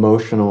 very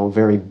emotional,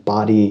 very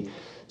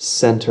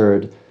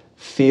body-centered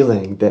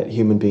feeling that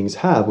human beings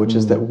have, which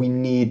is that we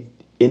need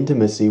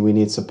intimacy, we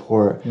need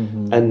support,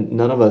 and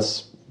none of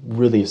us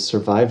really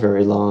survive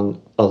very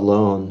long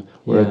alone.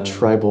 We're a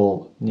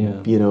tribal,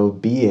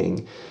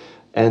 being.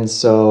 And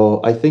so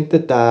I think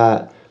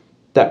that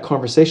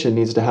conversation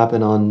needs to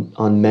happen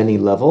on many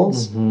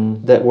levels,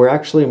 that we're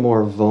actually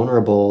more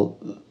vulnerable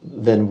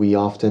than we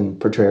often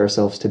portray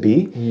ourselves to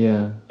be.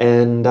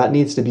 And that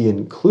needs to be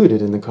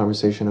included in the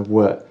conversation of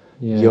what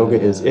yoga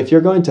is. If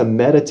you're going to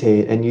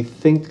meditate and you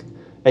think,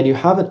 and you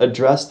haven't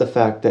addressed the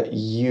fact that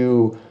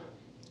you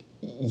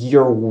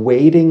you're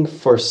waiting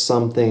for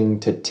something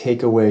to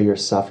take away your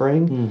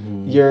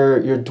suffering.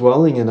 You're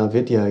dwelling in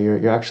avidya.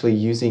 You're actually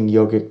using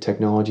yogic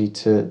technology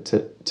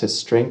to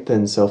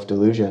strengthen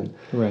self-delusion.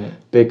 Right.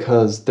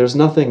 Because there's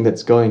nothing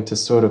that's going to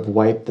sort of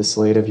wipe the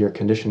slate of your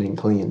conditioning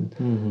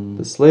clean.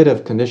 The slate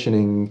of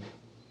conditioning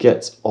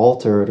gets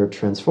altered or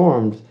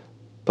transformed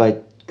by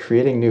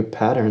creating new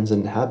patterns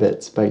and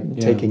habits, by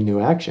taking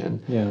new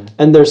action. Yeah.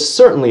 And there's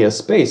certainly a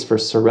space for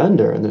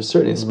surrender, and there's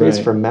certainly a space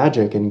Right. for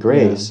magic and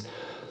grace.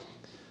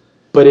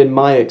 But in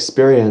my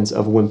experience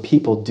of when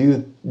people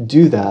do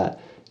that,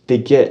 they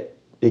get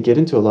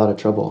into a lot of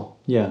trouble.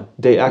 Yeah.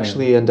 They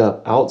actually end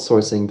up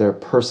outsourcing their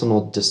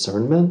personal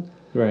discernment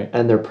Right.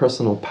 and their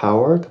personal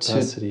power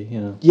Capacity,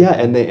 to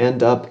and they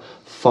end up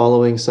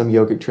following some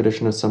yogic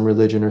tradition or some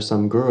religion or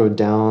some guru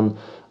down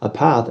a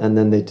path, and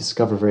then they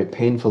discover very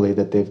painfully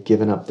that they've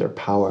given up their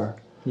power.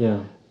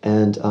 Yeah.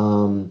 And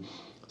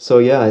so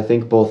I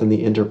think both in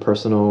the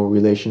interpersonal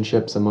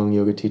relationships among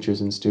yoga teachers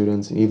and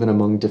students, and even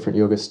among different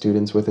yoga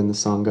students within the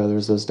sangha,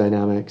 there's those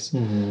dynamics.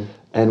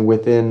 And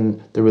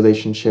within the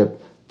relationship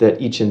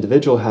that each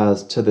individual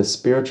has to the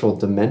spiritual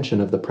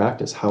dimension of the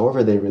practice,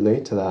 however they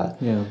relate to that,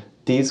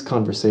 these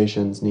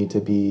conversations need to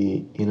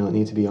be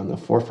on the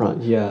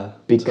forefront. Yeah.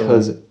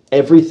 Because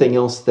everything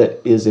else that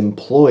is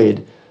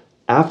employed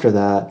after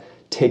that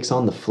takes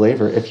on the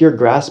flavor. If you're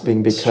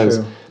grasping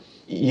because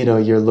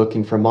you're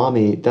looking for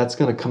mommy, that's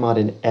going to come out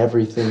in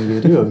everything you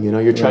do.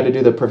 You're trying to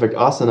do the perfect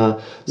asana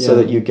so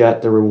that you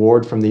get the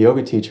reward from the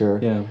yoga teacher.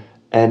 Yeah.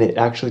 And it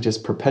actually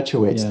just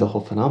perpetuates the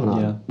whole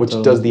phenomenon, which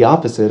totally. does the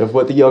opposite of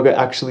what the yoga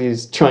actually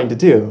is trying to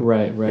do.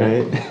 Right.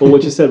 Well,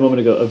 what you said a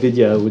moment ago,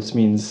 avidya, which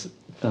means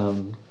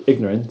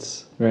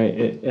ignorance,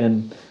 right?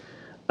 And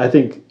I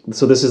think,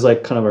 so this is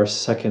like kind of our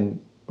second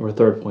or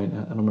third point, I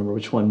don't remember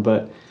which one,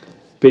 but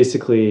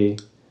basically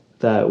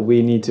that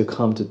we need to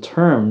come to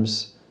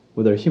terms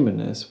with our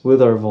humanness,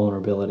 with our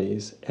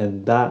vulnerabilities,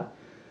 and that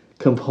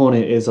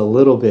component is a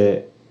little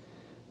bit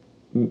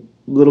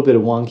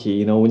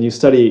wonky. When you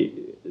study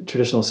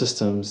traditional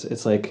systems,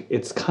 it's like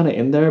it's kind of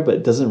in there, but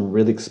it doesn't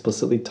really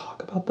explicitly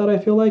talk about that. I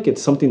feel like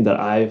it's something that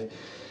I've,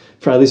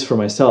 at least for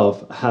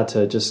myself, had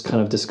to just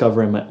kind of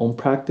discover in my own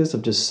practice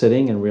of just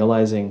sitting and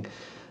realizing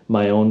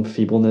my own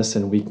feebleness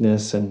and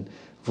weakness and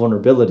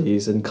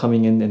vulnerabilities, and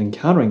coming in and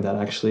encountering that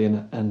actually,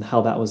 and how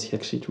that was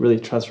actually really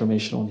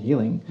transformational and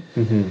healing.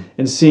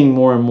 And seeing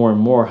more and more and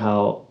more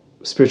how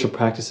spiritual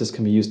practices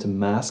can be used to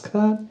mask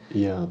that,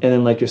 and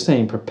then, like you're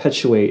saying,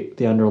 perpetuate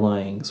the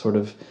underlying sort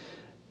of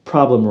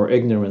problem or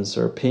ignorance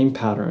or pain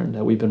pattern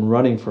that we've been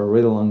running for a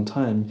really long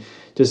time.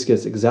 Just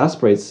gets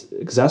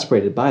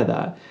exasperated by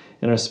that,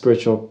 and our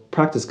spiritual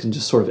practice can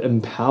just sort of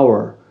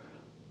empower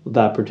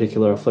that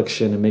particular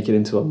affliction and make it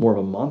into more of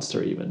a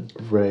monster even.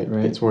 Right.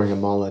 It's wearing a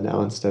mala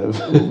now instead of...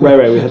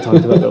 right. We had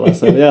talked about that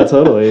last time. Yeah,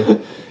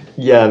 totally.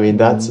 Yeah, I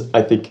mean,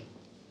 I think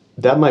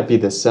that might be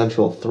the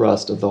central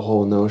thrust of the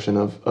whole notion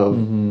of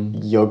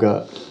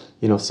yoga,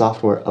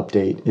 software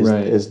update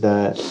is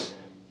that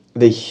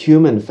the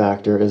human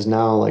factor is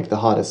now like the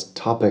hottest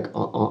topic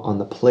on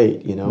the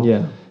plate,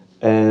 Yeah.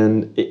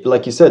 And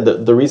like you said,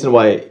 the reason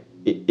why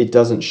it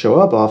doesn't show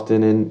up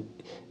often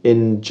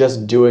in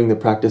just doing the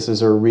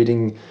practices or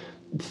reading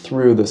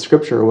through the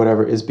scripture or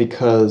whatever is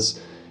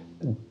because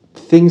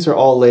things are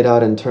all laid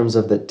out in terms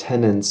of the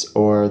tenets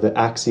or the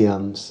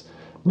axioms.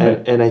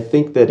 And I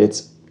think that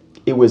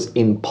it was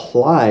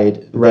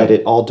implied that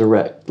it all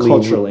directly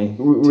culturally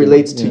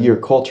relates to your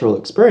cultural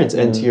experience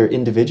and to your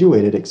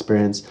individuated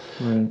experience.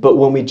 But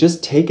when we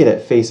just take it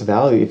at face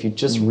value, if you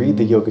just read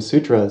the Yoga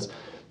Sutras,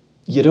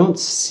 you don't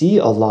see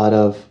a lot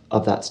of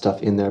that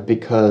stuff in there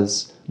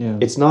because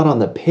it's not on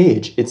the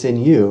page, it's in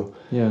you.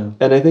 Yeah.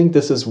 And I think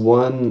this is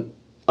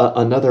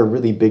another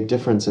really big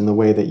difference in the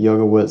way that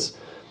yoga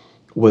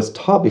was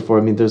taught before.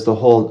 I mean, there's the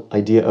whole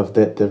idea of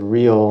the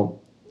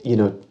real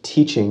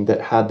teaching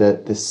that had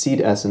the seed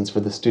essence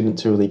for the student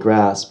to really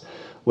grasp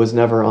was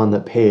never on the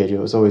page. It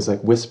was always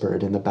like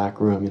whispered in the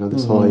back room.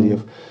 This whole idea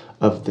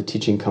of the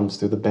teaching comes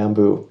through the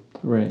bamboo,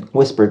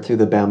 whispered through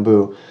the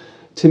bamboo.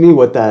 To me,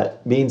 what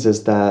that means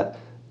is that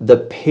the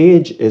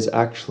page is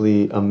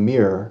actually a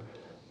mirror,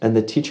 and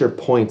the teacher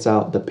points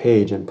out the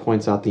page and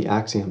points out the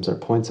axioms or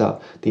points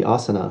out the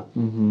asana,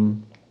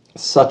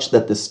 such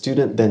that the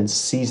student then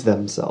sees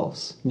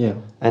themselves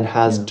and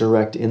has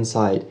direct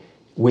insight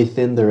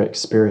within their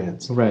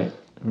experience. Right.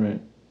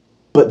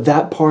 But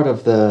that part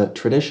of the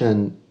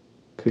tradition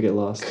could get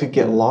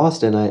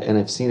lost. And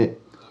I've seen it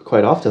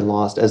quite often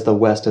lost as the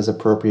West has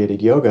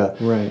appropriated yoga.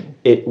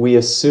 Right. We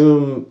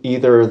assume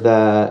either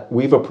that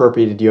we've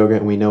appropriated yoga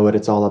and we know what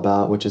it's all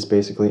about, which is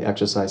basically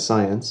exercise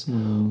science,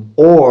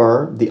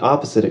 or the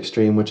opposite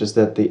extreme, which is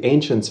that the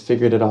ancients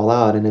figured it all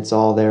out and it's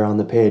all there on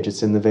the page.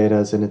 It's in the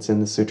Vedas and it's in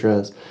the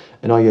sutras,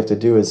 and all you have to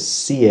do is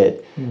see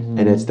it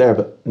and it's there.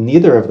 But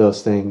neither of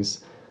those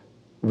things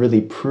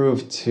really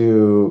prove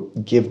to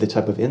give the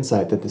type of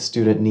insight that the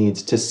student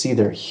needs to see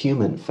their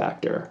human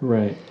factor.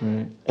 Right,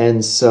 right.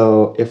 And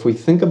so if we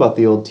think about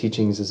the old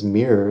teachings as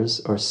mirrors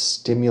or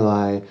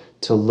stimuli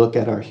to look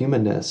at our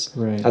humanness,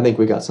 Right. I think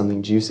we got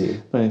something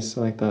juicy. Nice,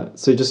 I like that.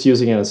 So just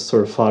using it as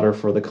sort of fodder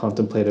for the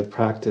contemplative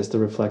practice, the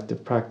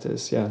reflective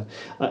practice, yeah.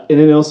 And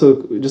then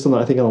also, just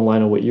I think on the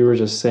line of what you were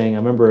just saying, I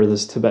remember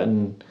this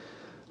Tibetan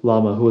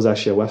Lama who was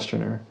actually a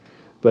Westerner,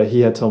 but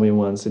he had told me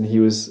once, and he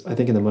was, I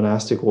think, in the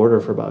monastic order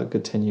for about a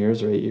good 10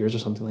 years or 8 years or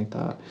something like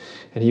that.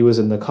 And he was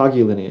in the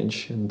Kagyu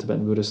lineage in the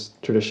Tibetan Buddhist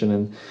tradition.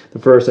 And the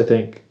first, I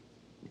think,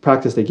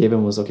 practice they gave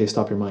him was, okay,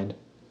 stop your mind.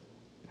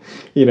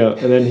 And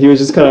then he was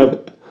just kind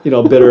of,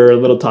 bitter, a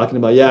little talking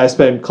about, I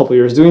spent a couple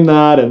years doing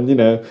that. And,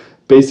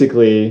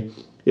 basically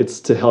it's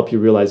to help you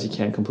realize you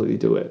can't completely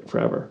do it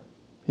forever.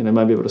 You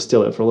might be able to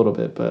steal it for a little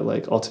bit, but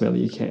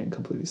ultimately you can't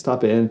completely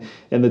stop it.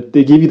 And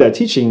they give you that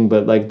teaching,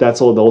 but that's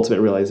all the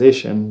ultimate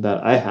realization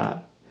that I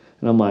had.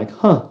 And I'm like,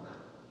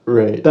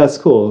 right, that's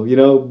cool,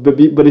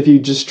 but if you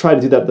just try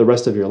to do that the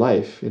rest of your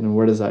life,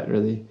 where does that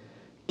really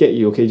get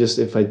you? Okay, just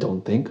if I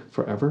don't think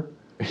forever,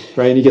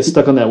 right? And you get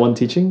stuck on that one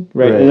teaching,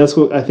 right? And that's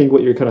what I think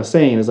what you're kind of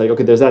saying is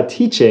okay, there's that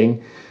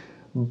teaching,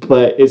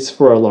 but it's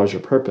for a larger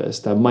purpose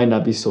that might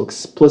not be so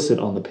explicit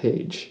on the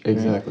page.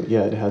 Exactly. Right?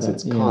 Yeah, it has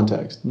its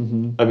context.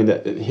 Mm-hmm. I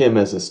mean, him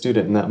as a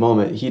student in that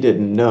moment, he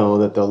didn't know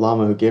that the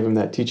Lama who gave him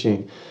that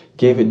teaching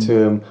gave it to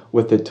him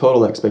with the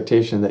total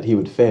expectation that he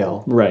would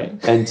fail. Right.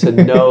 And to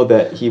know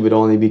that he would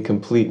only be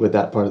complete with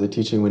that part of the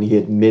teaching when he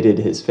admitted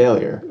his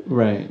failure.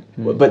 Right.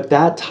 But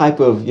that type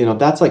of,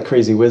 that's like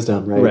crazy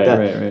wisdom, right?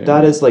 Right.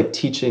 That is like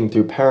teaching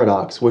through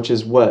paradox, which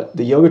is what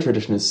the yoga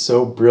tradition is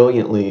so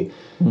brilliantly,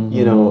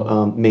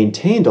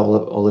 maintained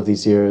all of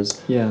these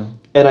years. Yeah.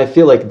 And I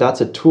feel like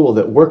that's a tool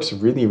that works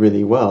really,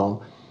 really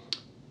well.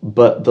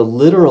 But the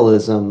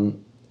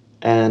literalism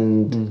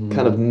and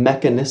kind of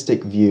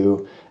mechanistic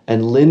view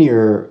and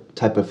linear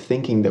type of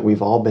thinking that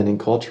we've all been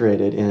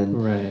enculturated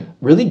in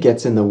really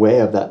gets in the way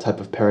of that type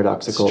of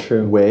paradoxical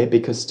way,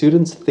 because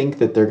students think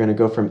that they're going to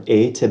go from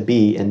A to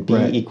B and B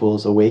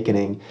equals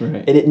awakening.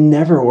 Right. And it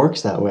never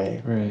works that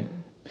way. Right.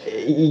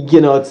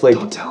 It's like...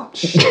 Don't tell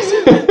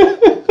them.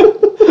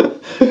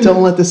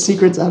 Don't let the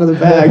secrets out of the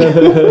bag.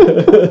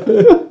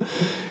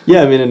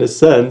 Yeah, I mean, in a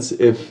sense,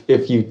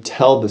 if you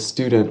tell the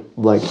student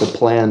the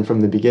plan from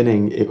the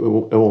beginning, it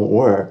won't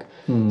work.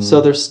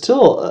 So there's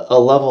still a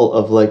level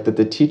of that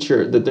the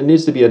teacher, that there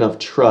needs to be enough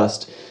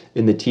trust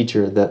in the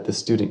teacher that the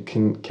student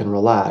can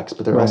relax,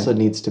 but there also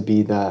needs to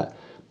be that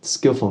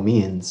skillful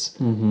means.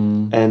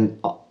 And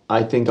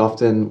I think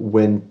often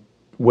when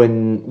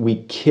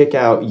we kick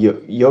out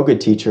yoga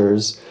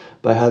teachers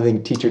by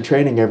having teacher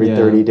training every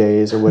 30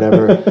 days or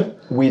whatever,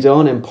 we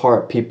don't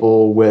impart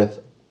people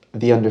with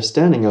the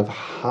understanding of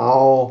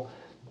how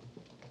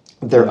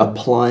they're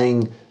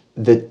applying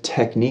the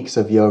techniques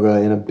of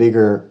yoga in a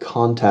bigger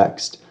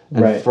context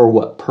and for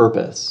what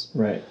purpose.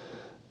 Right.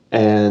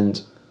 And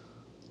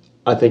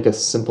I think a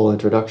simple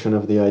introduction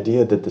of the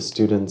idea that the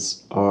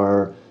students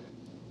are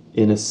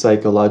in a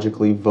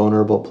psychologically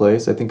vulnerable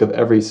place. I think of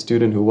every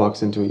student who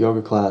walks into a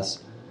yoga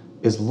class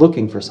is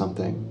looking for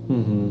something.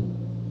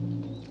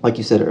 Like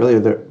you said earlier,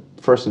 they're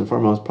first and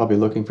foremost probably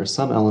looking for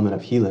some element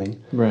of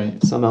healing,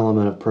 some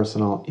element of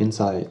personal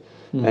insight.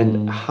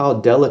 And how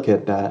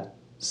delicate that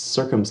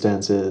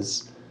circumstance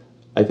is,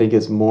 I think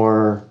it's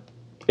more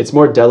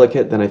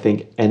delicate than I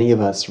think any of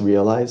us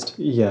realized.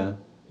 Yeah.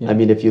 I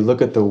mean, if you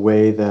look at the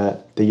way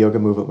that the yoga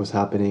movement was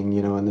happening,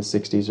 in the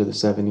 60s or the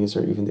 70s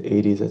or even the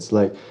 80s, it's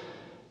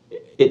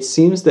it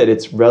seems that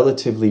it's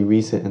relatively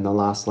recent in the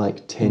last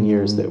 10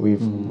 years that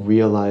we've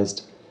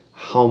realized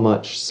how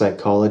much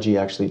psychology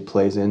actually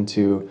plays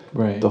into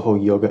the whole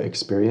yoga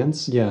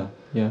experience. Yeah.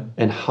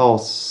 And how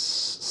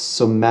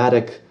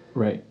somatic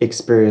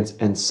experience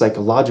and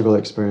psychological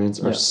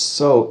experience are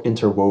so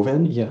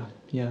interwoven. Yeah.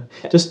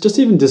 Just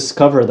even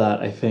discover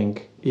that, I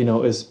think,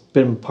 has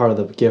been part of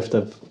the gift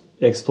of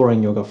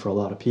exploring yoga for a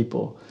lot of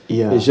people.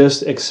 Yeah. It's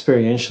just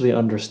experientially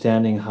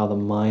understanding how the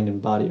mind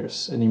and body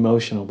and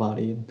emotional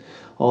body and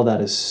all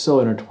that is so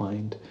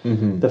intertwined.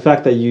 The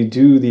fact that you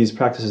do these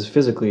practices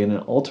physically and it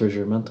alters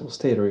your mental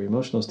state or your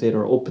emotional state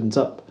or opens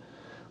up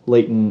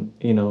latent,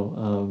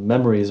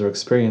 memories or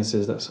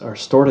experiences that are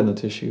stored in the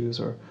tissues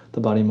or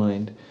the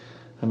body-mind.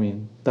 I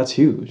mean, that's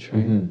huge,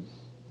 right?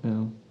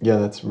 Yeah,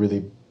 that's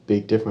really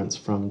big difference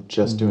from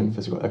just doing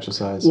physical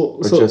exercise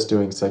or just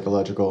doing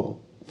psychological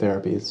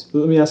therapies.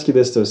 Let me ask you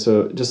this though.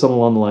 So just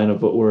along the line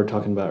of what we were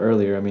talking about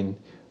earlier, I mean,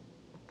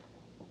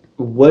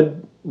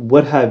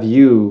 what have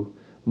you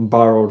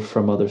borrowed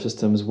from other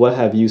systems? What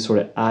have you sort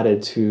of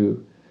added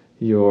to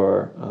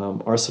your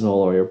arsenal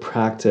or your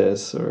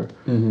practice, or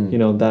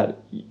that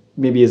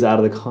maybe is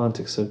out of the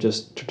context of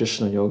just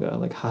traditional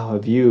yoga? How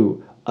have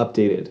you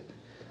updated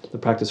the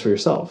practice for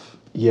yourself?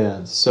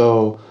 Yeah,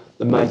 so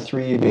my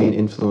three main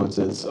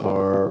influences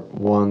are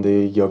one,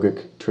 the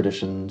yogic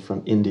tradition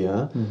from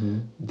India,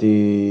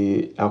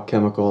 the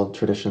alchemical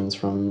traditions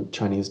from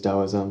Chinese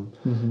Taoism,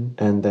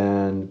 and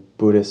then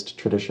Buddhist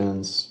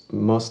traditions,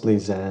 mostly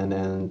Zen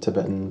and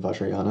Tibetan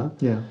Vajrayana.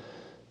 Yeah.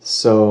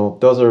 So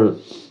those are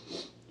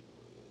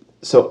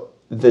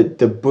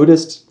the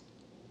Buddhist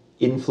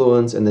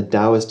influence and the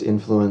Taoist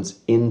influence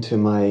into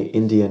my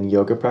Indian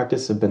yoga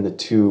practice have been the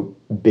two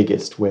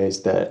biggest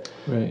ways that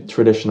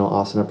traditional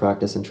asana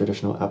practice and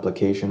traditional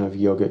application of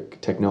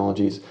yogic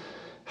technologies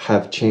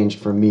have changed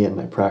for me in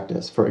my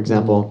practice. For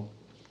example,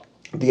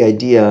 the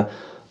idea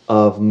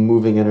of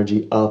moving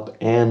energy up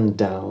and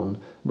down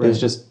is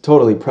just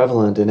totally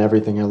prevalent in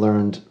everything I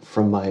learned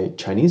from my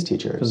Chinese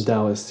teachers. From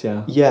Taoists,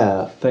 yeah.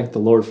 Yeah. Thank the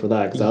Lord for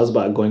that, because I was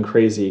about going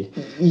crazy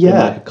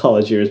Yeah. in my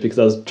college years because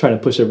I was trying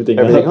to push everything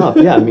up.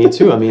 Yeah, me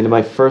too. I mean,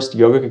 my first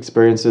yogic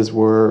experiences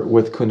were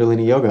with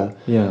Kundalini Yoga.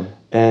 Yeah.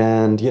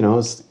 And,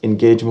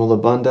 engage Mula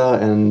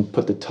Bandha and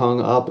put the tongue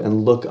up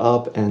and look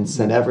up and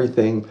send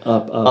everything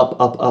up.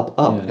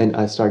 Yeah. And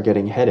I started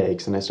getting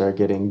headaches and I started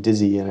getting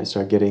dizzy and I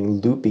started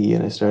getting loopy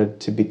and I started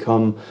to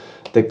become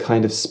the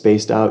kind of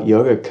spaced out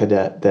yoga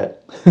cadet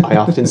that I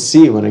often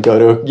see when I go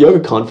to a yoga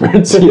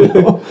conference,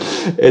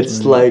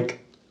 It's like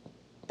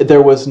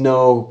there was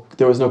no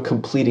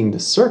completing the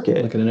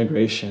circuit. Like an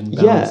integration,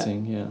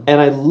 balancing, yeah.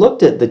 And I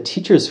looked at the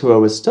teachers who I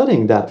was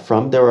studying that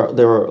from. They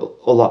were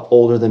a lot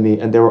older than me,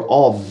 and they were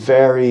all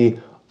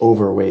very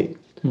overweight.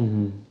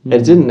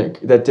 It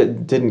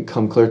didn't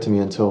come clear to me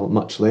until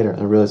much later.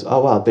 I realized,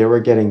 oh wow, they were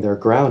getting their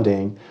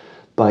grounding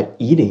by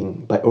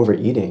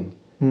overeating,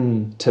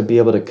 to be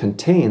able to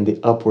contain the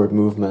upward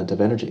movement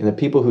of energy. And the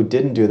people who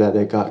didn't do that,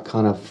 they got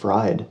kind of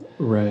fried.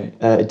 Right.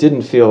 It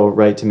didn't feel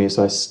right to me,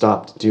 so I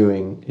stopped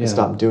doing it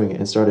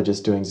and started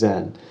just doing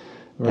Zen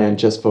and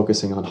just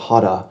focusing on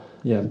Hara,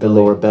 the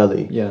lower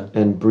belly,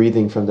 and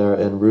breathing from there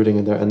and rooting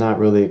in there, and that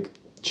really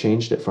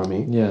changed it for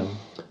me. Yeah.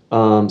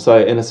 So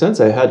in a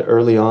sense, I had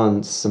early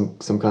on some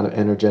kind of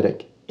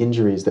energetic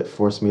injuries that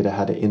forced me to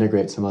have to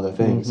integrate some other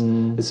things.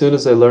 As soon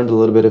as I learned a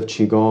little bit of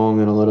Qigong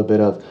and a little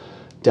bit of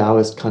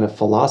Taoist kind of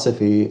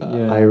philosophy,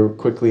 I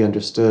quickly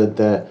understood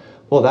that,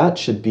 well, that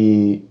should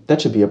be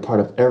a part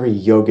of every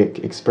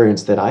yogic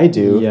experience that I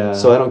do,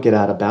 so I don't get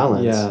out of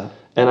balance. Yeah.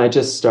 And I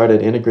just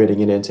started integrating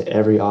it into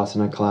every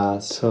asana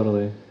class.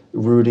 Totally.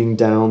 Rooting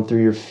down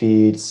through your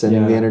feet,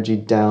 sending the energy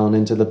down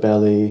into the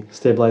belly.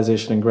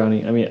 Stabilization and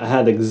grounding. I mean, I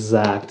had the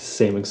exact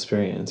same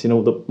experience.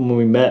 When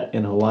we met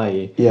in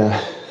Hawaii.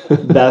 Yeah.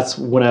 That's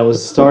when I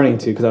was starting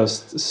to, because I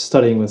was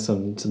studying with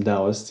some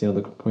Taoists,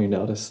 the Korean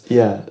Taoists,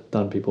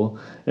 Dan people,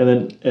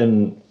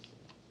 and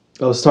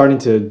I was starting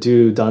to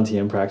do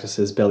Dantian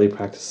practices, belly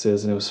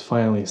practices, and it was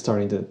finally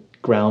starting to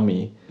ground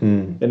me.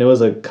 And it was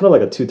kind of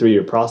like a 2-3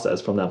 year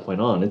process from that point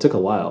on. It took a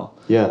while.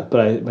 Yeah.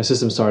 But my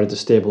system started to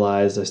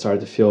stabilize. I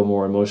started to feel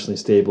more emotionally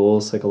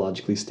stable,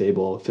 psychologically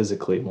stable,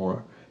 physically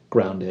more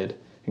grounded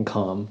and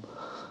calm.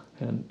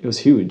 And it was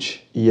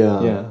huge.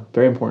 Yeah. Yeah.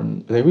 Very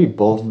important. I think we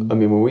both, I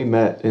mean, when we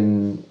met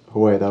in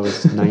Hawaii, that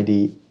was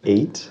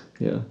 98.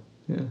 Yeah.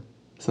 Yeah.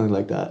 Something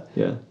like that.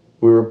 Yeah.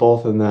 We were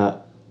both in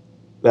that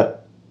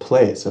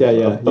place.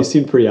 You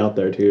seemed pretty out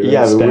there too.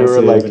 Yeah, we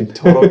were like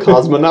total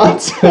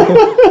cosmonauts.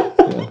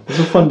 Those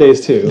were fun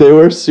days too. They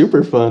were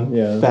super fun.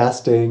 Yeah.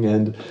 Fasting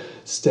and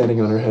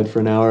standing on our head for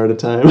an hour at a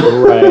time.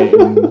 Right.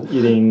 And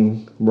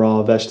eating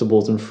raw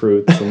vegetables and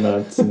fruits and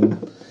nuts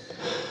and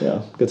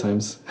good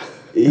times.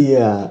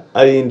 Yeah,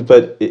 I mean,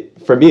 but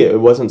for me, it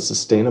wasn't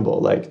sustainable.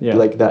 Like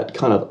that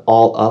kind of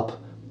all up.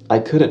 I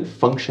couldn't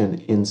function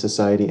in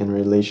society and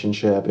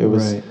relationship. It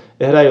was it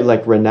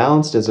had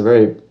renounced as a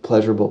very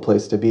pleasurable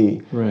place to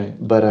be. Right.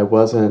 But I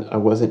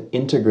wasn't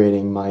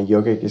integrating my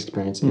yogic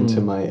experience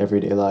into my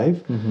everyday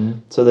life.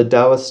 So the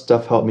Taoist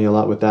stuff helped me a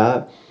lot with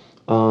that.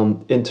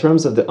 In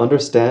terms of the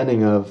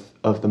understanding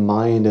of the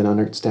mind and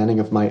understanding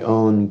of my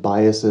own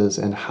biases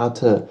and how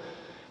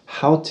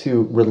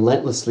to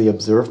relentlessly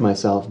observe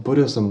myself,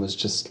 Buddhism was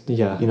just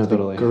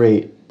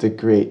totally. the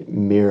great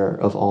mirror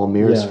of all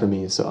mirrors for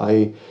me. So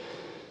I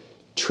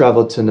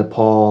traveled to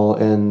Nepal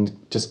and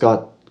just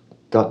got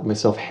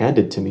myself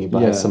handed to me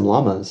by some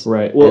lamas.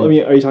 Right. Well, I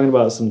mean, are you talking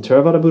about some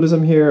Theravada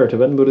Buddhism here or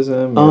Tibetan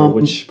Buddhism or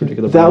which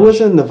particular branch? That was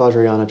in the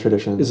Vajrayana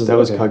tradition. That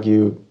was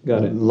Kagyu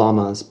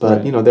lamas.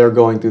 But, they're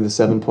going through the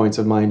 7 points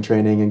of mind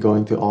training and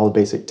going through all the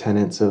basic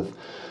tenets of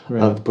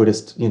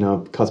Buddhist,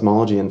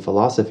 cosmology and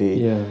philosophy.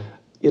 Yeah.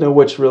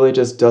 Which really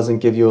just doesn't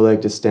give you a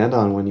leg to stand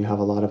on when you have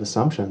a lot of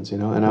assumptions,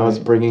 And I was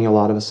bringing a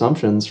lot of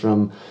assumptions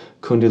from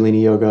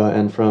Kundalini Yoga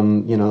and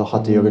from, the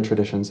Hatha Yoga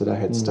traditions that I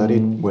had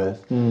studied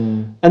with.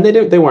 And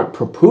they weren't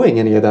poo-pooing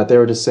any of that. They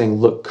were just saying,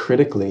 look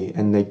critically,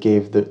 and they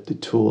gave the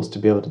tools to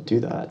be able to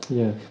do that.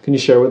 Yeah. Can you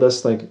share with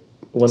us,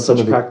 one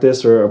such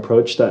practice or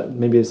approach that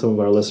maybe some of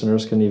our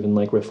listeners can even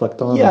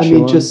reflect on? Yeah, I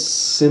mean,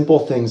 just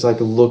simple things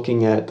like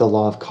looking at the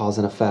law of cause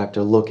and effect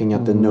or looking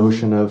at the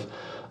notion of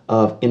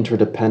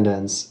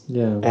interdependence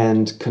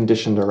and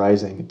conditioned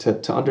arising,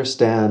 to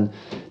understand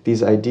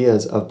these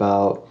ideas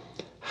about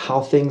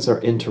how things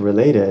are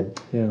interrelated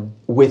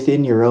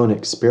within your own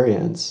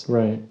experience.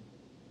 Right.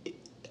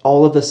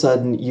 all of a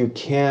sudden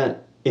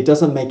it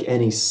doesn't make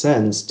any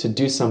sense to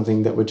do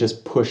something that would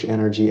just push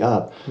energy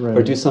up, or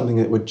Right. do something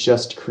that would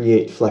just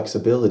create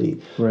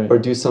flexibility, Right. or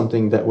do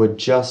something that would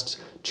just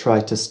try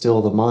to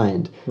still the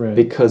mind. Right.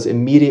 Because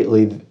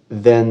immediately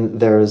then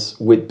there's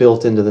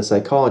built into the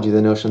psychology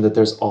the notion that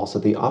there's also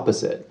the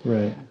opposite.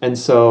 Right. And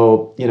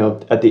so,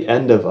 at the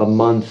end of a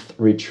month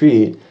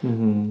retreat,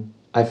 Mm-hmm.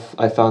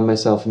 I found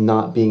myself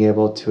not being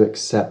able to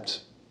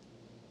accept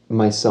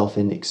myself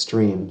in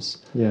extremes.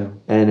 Yeah.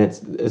 And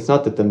it's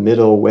not that the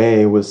middle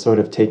way was sort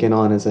of taken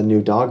on as a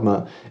new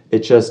dogma. It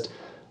just,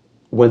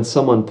 when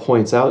someone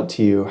points out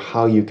to you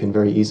how you can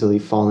very easily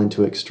fall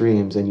into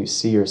extremes, and you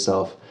see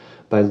yourself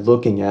by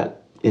looking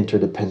at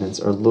interdependence,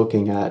 or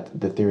looking at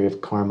the theory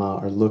of karma,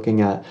 or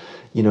looking at,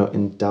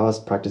 in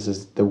Taoist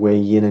practices, the way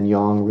yin and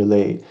yang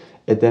relate,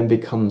 it then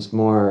becomes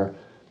more,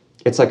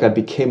 it's like I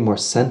became more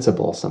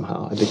sensible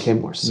somehow. I became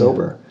more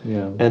sober.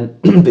 Yeah.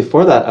 And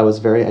before that, I was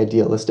very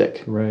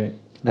idealistic. Right.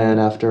 And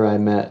after I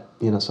met,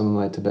 some of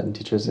my Tibetan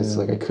teachers, it's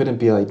like I couldn't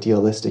be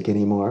idealistic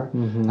anymore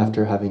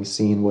after having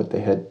seen what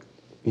they had,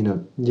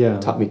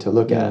 taught me to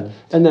look at.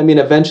 And I mean,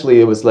 eventually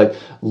it was like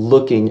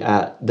looking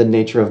at the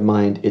nature of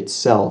mind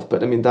itself.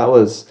 But I mean, that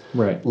was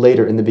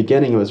later. In the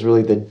beginning, it was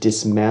really the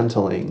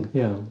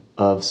dismantling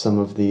of some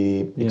of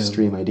the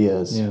extreme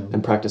ideas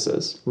and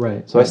practices.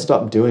 Right. So I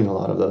stopped doing a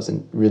lot of those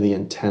really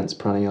intense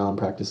pranayama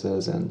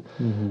practices and,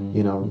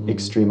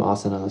 extreme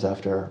asanas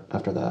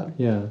after that.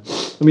 Yeah.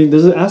 I mean,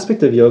 there's an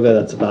aspect of yoga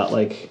that's about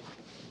like,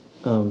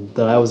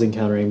 that I was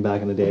encountering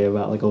back in the day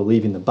about like,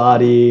 leaving the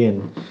body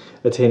and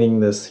attaining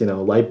this,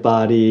 light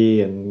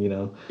body and,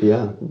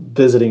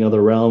 visiting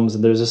other realms.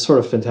 And there's this sort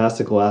of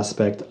fantastical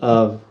aspect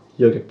of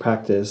yogic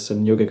practice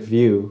and yogic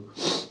view.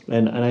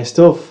 And I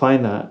still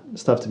find that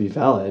stuff to be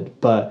valid.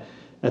 But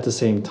at the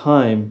same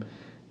time,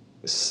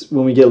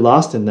 when we get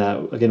lost in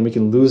that, again, we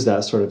can lose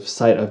that sort of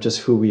sight of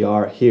just who we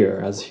are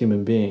here as a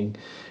human being.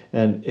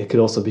 And it could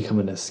also become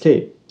an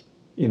escape,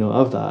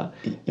 of that.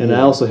 And I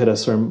also at a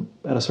certain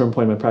point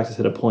in my practice,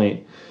 hit a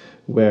point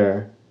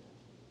where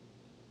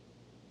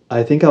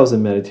I think I was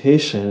in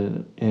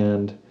meditation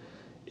and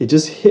it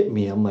just hit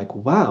me. I'm like,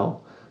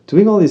 wow,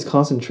 doing all these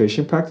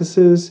concentration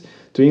practices,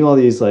 doing all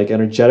these like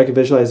energetic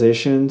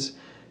visualizations,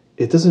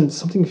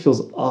 something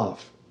feels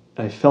off.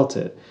 I felt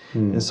it.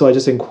 And so I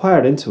just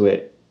inquired into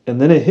it. And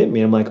then it hit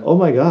me. I'm like, oh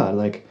my God,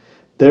 like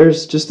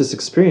there's just this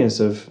experience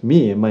of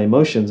me and my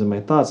emotions and my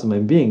thoughts and my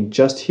being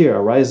just here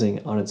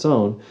arising on its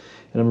own.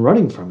 And I'm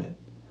running from it.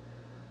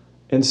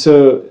 And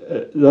so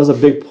that was a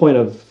big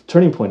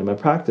turning point in my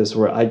practice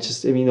where I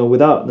just,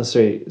 without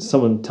necessarily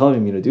someone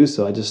telling me to do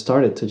so, I just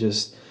started to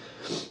just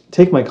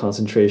take my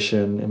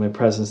concentration and my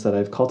presence that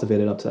I've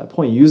cultivated up to that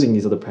point, using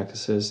these other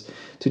practices,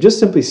 to just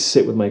simply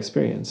sit with my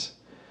experience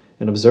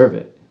and observe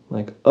it.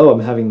 Like, oh, I'm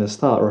having this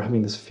thought or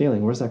having this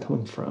feeling. Where's that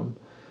coming from?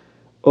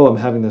 Oh, I'm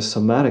having this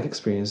somatic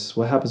experience.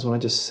 What happens when I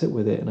just sit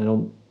with it and I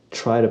don't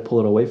try to pull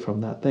it away from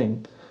that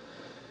thing?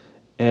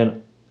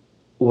 And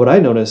what I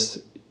noticed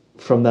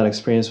from that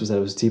experience was that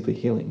it was deeply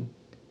healing.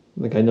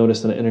 Like I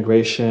noticed an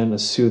integration, a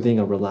soothing,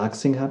 a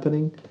relaxing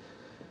happening,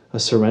 a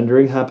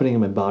surrendering happening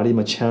in my body,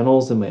 my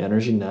channels and my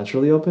energy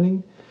naturally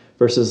opening,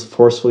 versus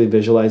forcefully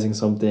visualizing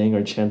something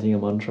or chanting a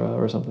mantra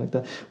or something like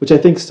that, which I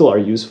think still are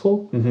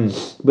useful.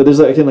 But there's,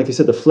 again, like you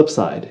said, the flip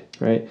side,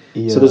 right?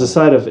 So there's a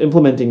side of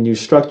implementing new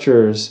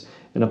structures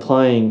and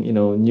applying,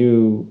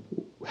 new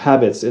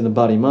habits in the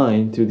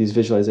body-mind through these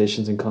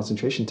visualizations and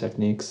concentration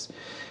techniques.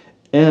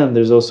 And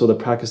there's also the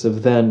practice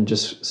of then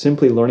just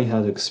simply learning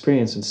how to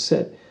experience and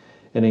sit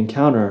and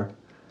encounter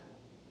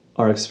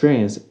our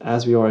experience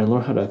as we are, and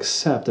learn how to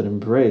accept and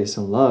embrace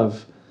and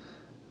love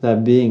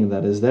that being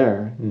that is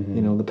there.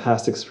 The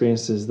past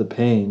experiences, the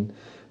pain,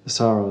 the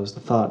sorrows, the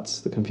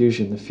thoughts, the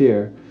confusion, the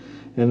fear.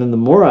 And then the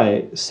more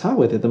I sat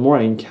with it, the more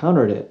I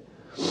encountered it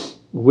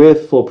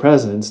with full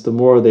presence, the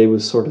more they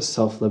would sort of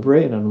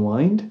self-liberate and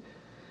unwind.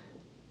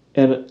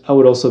 And I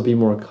would also be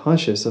more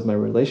conscious of my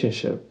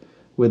relationship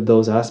with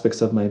those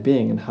aspects of my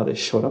being and how they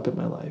showed up in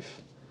my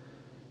life,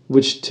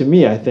 which to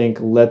me, I think,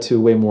 led to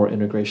way more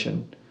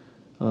integration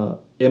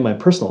in my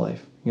personal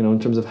life, in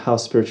terms of how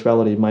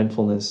spirituality,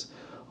 mindfulness,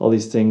 all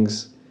these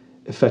things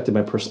affected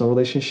my personal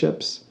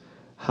relationships,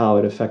 how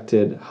it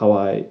affected how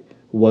I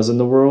was in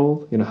the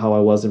world, how I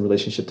was in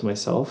relationship to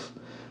myself.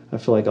 I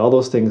feel like all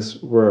those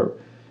things were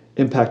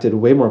impacted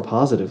way more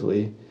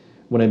positively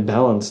when I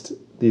balanced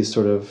these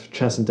sort of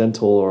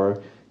transcendental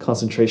or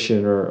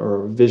concentration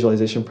or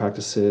visualization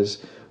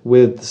practices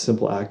with the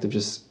simple act of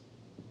just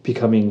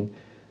becoming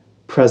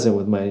present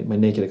with my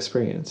naked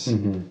experience.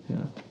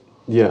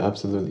 Yeah,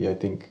 absolutely. I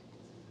think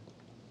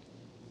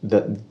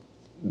that,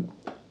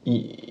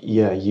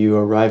 you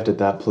arrived at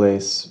that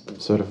place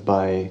sort of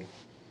by,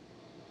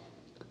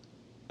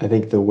 I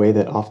think, the way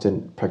that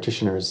often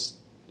practitioners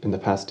in the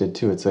past did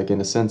too. It's like,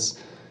 in a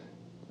sense,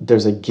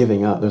 there's a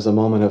giving up. There's a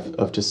moment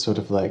of just sort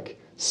of like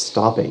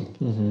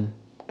stopping.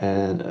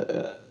 And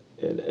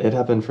it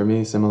happened for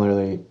me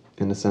similarly,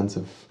 in the sense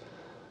of,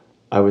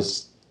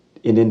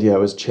 in India, I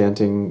was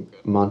chanting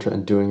mantra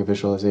and doing a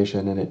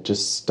visualization, and it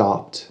just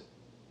stopped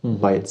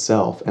by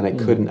itself, and I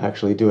couldn't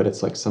actually do it.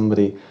 It's like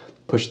somebody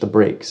pushed the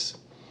brakes.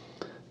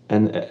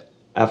 And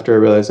after I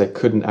realized I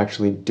couldn't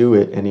actually do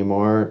it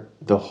anymore,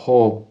 the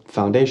whole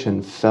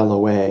foundation fell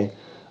away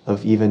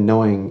of even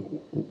knowing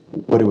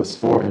what it was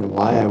for and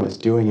why I was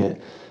doing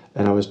it.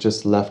 And I was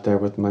just left there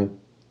with my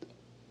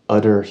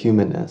utter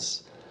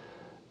humanness,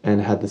 and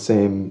had the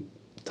same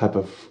type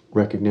of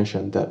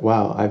recognition that,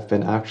 wow, I've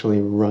been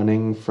actually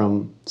running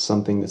from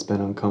something that's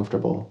been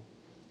uncomfortable.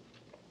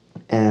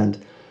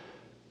 And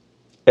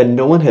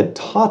no one had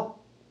taught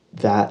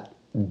that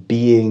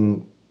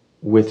being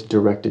with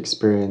direct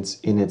experience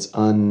in its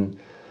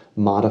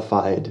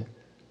unmodified,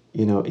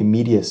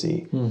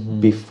 immediacy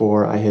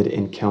before I had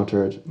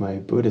encountered my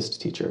Buddhist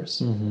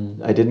teachers.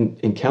 I didn't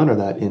encounter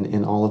that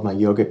in all of my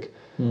yogic,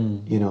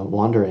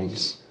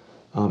 wanderings.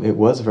 It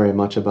was very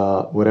much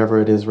about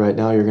whatever it is right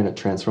now, you're going to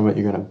transform it,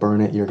 you're going to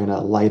burn it, you're going to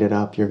light it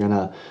up, you're going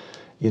to,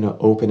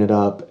 open it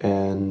up.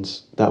 And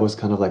that was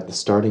kind of like the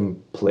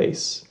starting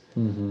place.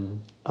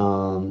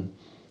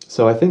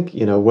 So I think,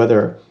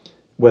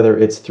 whether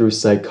it's through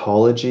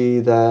psychology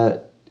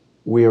that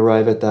we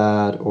arrive at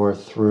that, or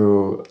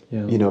through,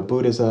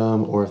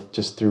 Buddhism, or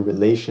just through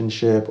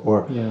relationship,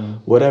 or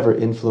whatever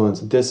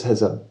influence, this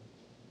has a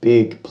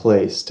big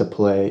place to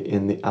play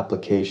in the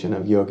application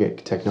of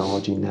yogic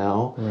technology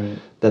now. Right.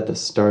 That the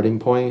starting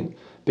point,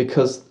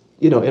 because,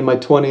 in my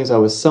 20s, I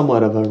was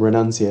somewhat of a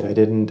renunciate. I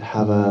didn't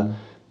have a,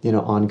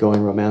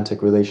 ongoing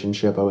romantic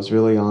relationship. I was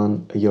really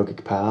on a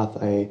yogic path.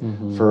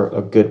 For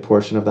a good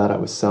portion of that, I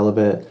was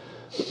celibate.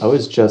 I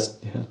was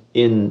just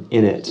in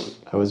it.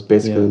 I was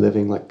basically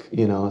living like,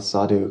 a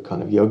sadhu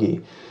kind of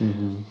yogi.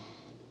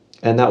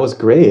 And that was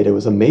great. It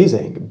was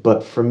amazing.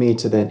 But for me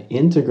to then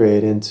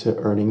integrate into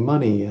earning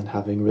money and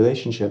having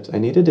relationships, I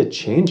needed to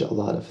change a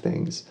lot of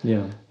things.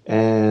 Yeah.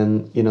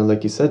 And,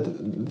 like you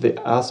said, the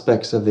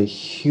aspects of the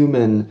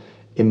human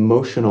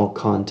emotional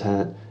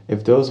content,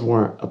 if those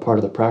weren't a part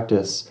of the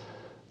practice,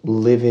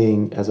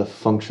 living as a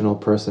functional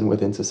person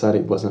within society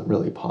wasn't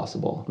really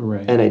possible.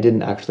 Right. And I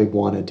didn't actually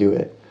want to do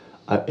it.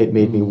 It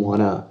made me want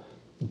to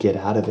get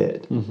out of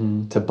it,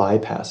 to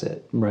bypass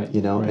it. Right.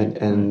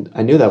 And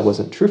I knew that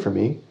wasn't true for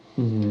me.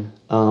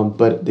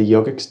 But the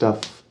yogic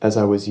stuff, as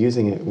I was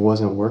using it,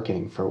 wasn't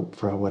working for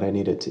what I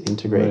needed to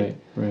integrate.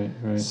 Right.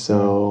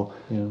 So,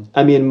 Yeah.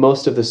 I mean,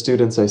 most of the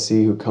students I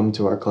see who come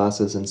to our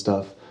classes and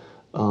stuff,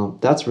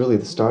 that's really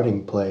the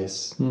starting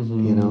place,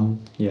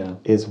 Yeah.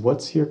 is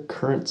what's your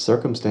current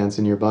circumstance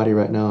in your body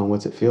right now, and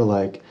what's it feel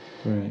like?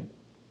 Right.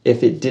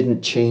 If it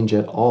didn't change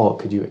at all,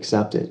 could you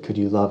accept it? Could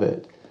you love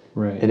it?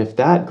 Right. And if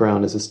that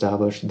ground is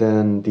established,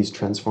 then these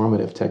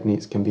transformative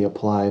techniques can be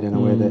applied in a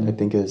way that I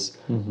think is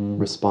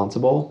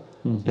responsible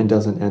and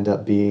doesn't end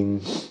up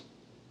being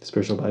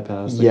spiritual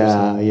bypass.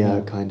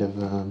 Like kind of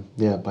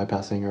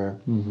bypassing or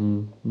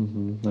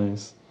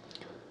nice.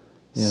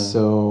 Yeah.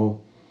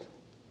 So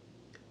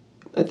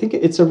I think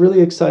it's a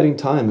really exciting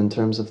time in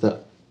terms of the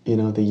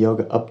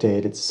yoga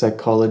update. It's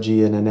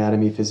psychology and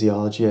anatomy,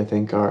 physiology, I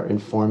think, are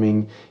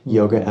informing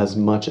yoga as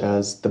much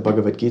as the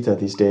Bhagavad Gita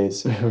these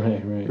days.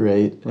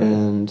 Right.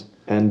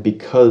 And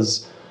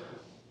because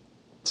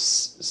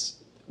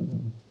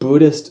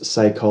Buddhist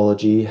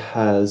psychology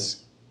has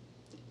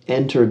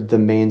entered the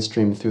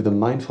mainstream through the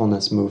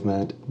mindfulness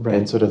movement,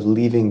 and sort of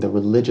leaving the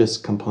religious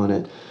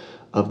component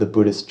of the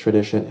Buddhist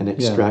tradition and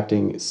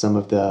extracting some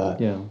of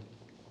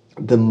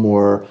the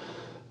more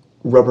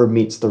rubber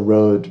meets the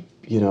road,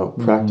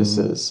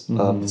 practices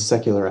of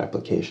secular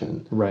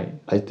application. Right.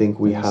 I think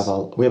we have a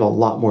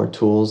lot more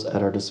tools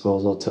at our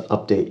disposal to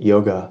update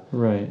yoga.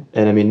 Right.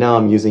 And I mean, now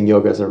I'm using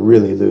yoga as a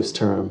really loose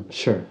term.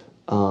 Sure.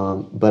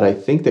 But I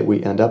think that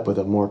we end up with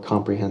a more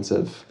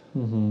comprehensive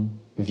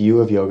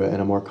view of yoga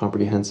and a more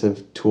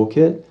comprehensive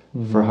toolkit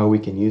for how we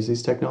can use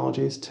these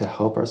technologies to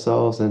help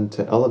ourselves and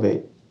to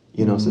elevate,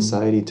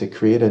 society, to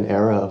create an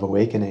era of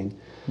awakening.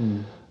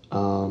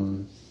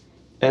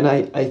 And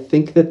I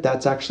think that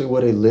that's actually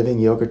what a living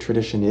yoga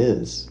tradition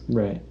is.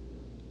 Right.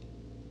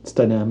 It's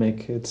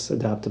dynamic, it's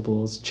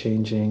adaptable, it's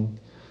changing,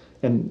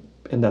 and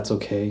that's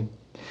okay.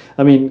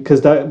 I mean,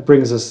 because that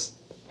brings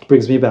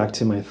me back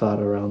to my thought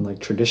around like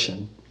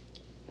tradition,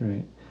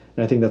 right?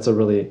 And I think that's a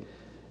really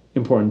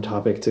important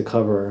topic to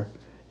cover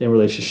in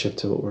relationship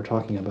to what we're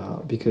talking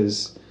about,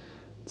 because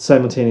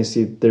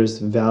simultaneously there's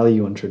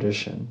value in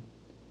tradition,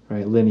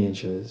 right?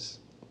 Lineages,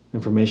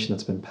 information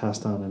that's been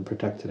passed on and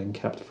protected and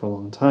kept for a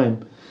long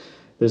time.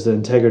 There's the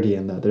integrity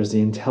in that. There's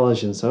the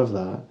intelligence of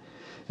that.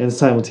 And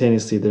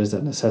simultaneously, there's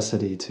that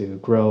necessity to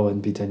grow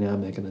and be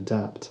dynamic and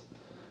adapt.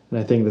 And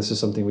I think this is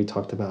something we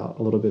talked about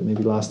a little bit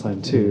maybe last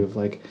time too, of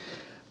like,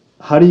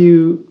 how do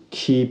you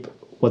keep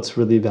what's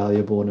really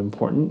valuable and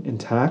important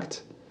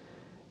intact,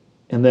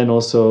 and then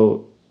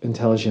also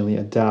intelligently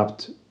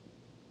adapt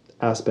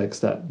aspects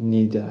that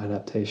need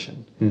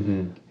adaptation?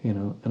 And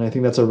I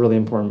think that's a really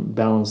important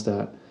balance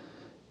that,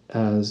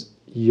 as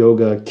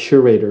yoga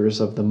curators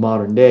of the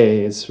modern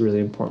day, it's really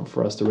important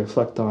for us to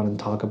reflect on and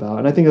talk about.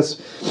 And I think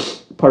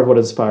that's part of what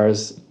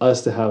inspires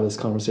us to have this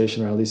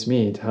conversation, or at least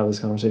me to have this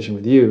conversation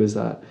with you, is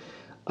that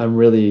I'm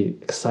really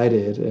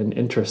excited and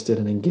interested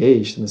and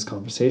engaged in this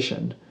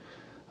conversation,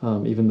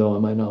 even though I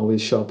might not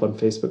always show up on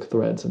Facebook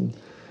threads and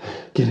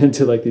get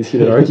into like these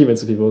heated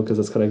arguments with people because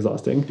that's kind of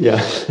exhausting.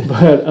 Yeah, but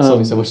there's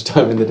only so much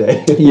time in the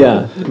day.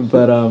 yeah,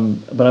 but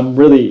I'm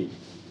really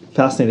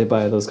fascinated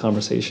by those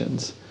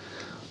conversations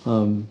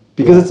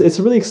because it's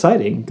really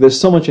exciting. There's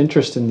so much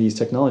interest in these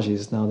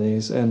technologies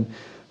nowadays, and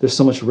there's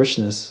so much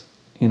richness.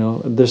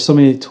 There's so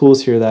many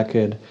tools here that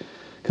could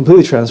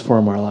completely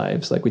transform our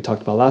lives. Like we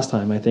talked about last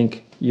time, I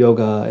think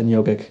yoga and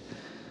yogic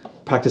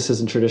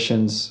practices and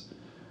traditions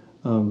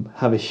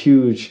have a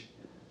huge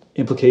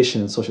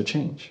implication in social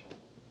change.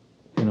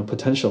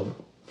 Potential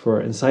for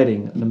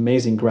inciting an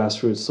amazing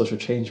grassroots social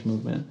change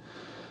movement.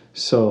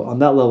 So on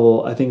that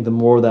level, I think the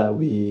more that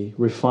we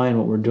refine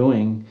what we're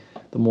doing,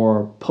 the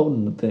more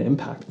potent the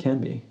impact can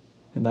be.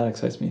 And that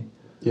excites me.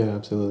 Yeah,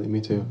 absolutely.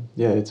 Me too.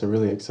 Yeah, it's a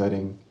really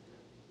exciting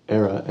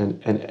era,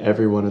 and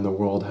everyone in the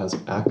world has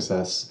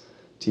access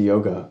to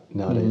yoga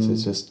nowadays.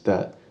 It's just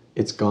that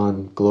it's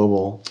gone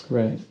global.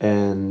 Right.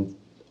 And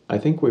I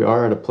think we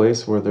are at a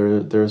place where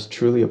there's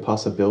truly a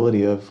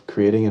possibility of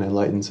creating an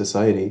enlightened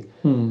society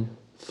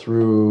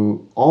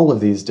through all of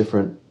these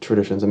different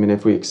traditions. I mean,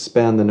 if we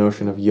expand the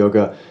notion of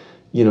yoga,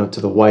 to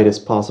the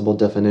widest possible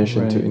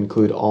definition, to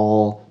include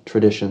all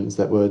traditions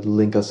that would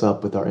link us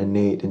up with our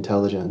innate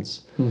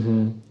intelligence,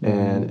 and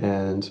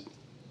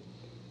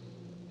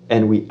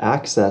we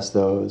access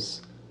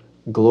those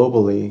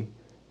globally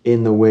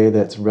in the way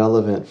that's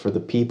relevant for the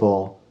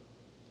people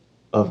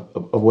of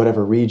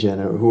whatever region,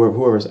 or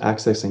whoever's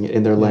accessing it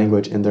in their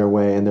language, in their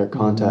way, in their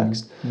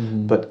context,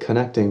 but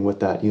connecting with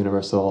that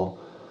universal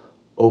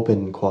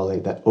open quality,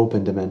 that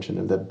open dimension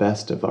of the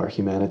best of our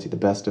humanity, the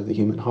best of the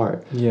human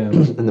heart,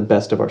 and the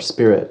best of our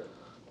spirit.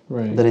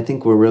 Right. Then I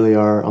think we really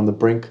are on the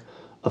brink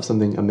of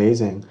something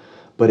amazing,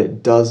 but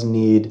it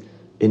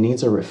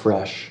needs a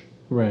refresh.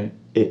 Right.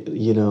 It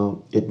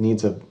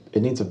needs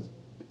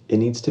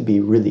to be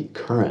really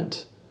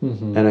current.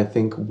 And I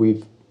think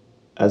we've,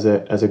 as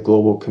a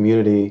global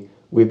community,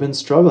 we've been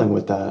struggling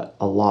with that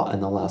a lot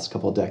in the last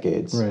couple of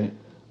decades. Right.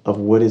 Of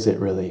what is it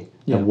really,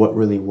 and what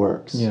really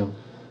works. Yeah.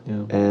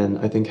 Yeah. And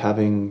I think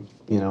having,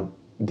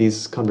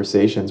 these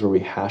conversations where we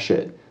hash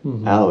it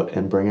out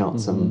and bring out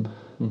some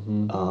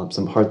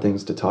hard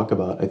things to talk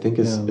about, I think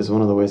is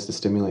one of the ways to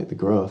stimulate the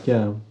growth.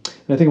 Yeah.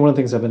 And I think one of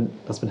the things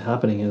that's been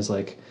happening is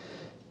like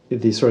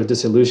the sort of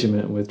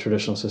disillusionment with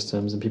traditional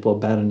systems and people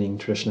abandoning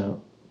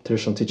traditional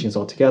teachings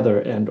altogether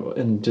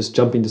and just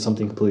jumping to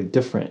something completely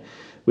different,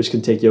 which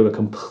can take yoga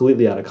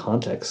completely out of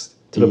context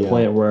to the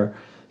point where,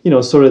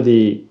 sort of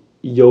the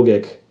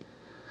yogic,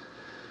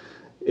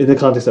 in the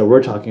context that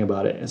we're talking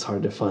about it's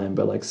hard to define,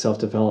 but like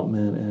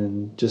self-development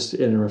and just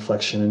inner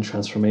reflection and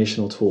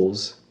transformational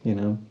tools,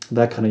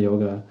 that kind of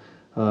yoga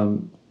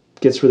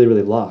gets really,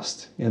 really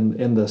lost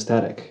in the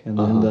static and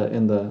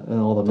in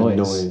all the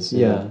noise.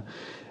 Yeah.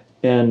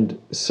 And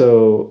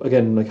so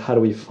again, like how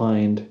do we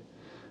find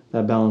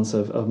that balance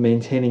of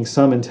maintaining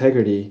some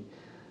integrity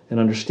and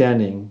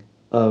understanding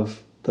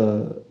of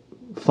the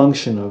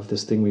function of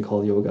this thing we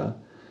call yoga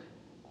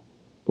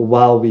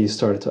while we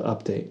started to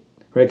update?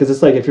 Right, because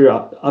it's like if you're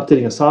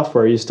updating a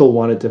software, you still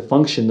want it to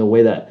function the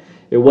way that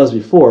it was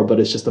before, but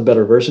it's just a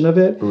better version of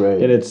it,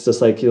 right. And it's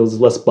just like there's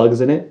less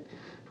bugs in it,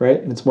 right?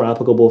 And it's more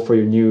applicable for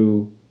your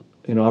new,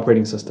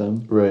 operating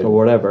system, right. Or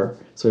whatever.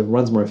 So it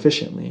runs more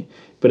efficiently.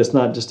 But it's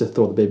not just to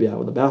throw the baby out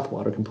with the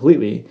bathwater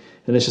completely,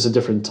 and it's just a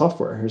different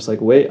software. It's like,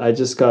 wait, I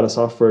just got a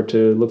software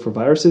to look for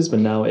viruses, but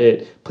now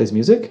it plays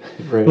music.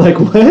 Right. Like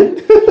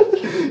what?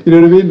 You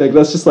know what I mean? Like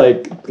that's just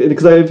like,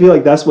 because I feel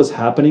like that's what's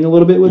happening a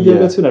little bit with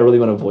yoga too, and I really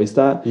want to voice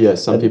that. Yeah,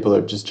 some people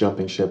are just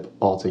jumping ship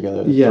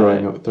altogether,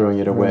 throwing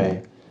it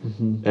away,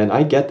 and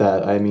I get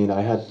that. I mean,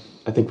 I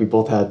think we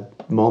both had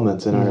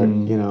moments in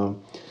our,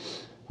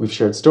 we've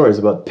shared stories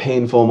about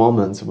painful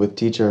moments with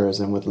teachers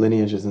and with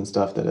lineages and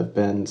stuff that have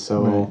been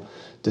so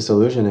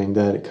disillusioning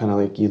that it kind of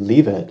like you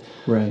leave it.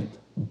 Right.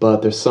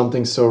 But there's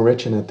something so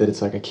rich in it that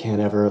it's like I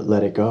can't ever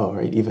let it go,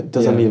 right? It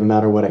doesn't even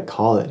matter what I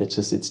call it.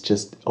 It's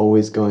just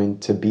always going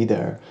to be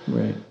there.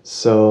 Right.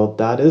 So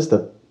that's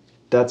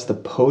the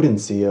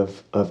potency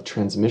of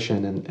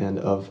transmission and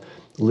of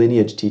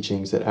lineage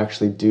teachings that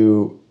actually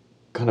do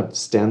kind of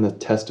stand the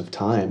test of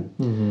time.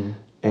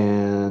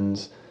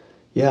 And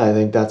I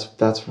think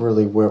that's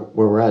really where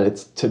we're at.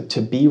 It's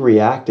to be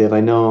reactive.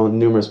 I know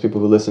numerous people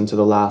who listened to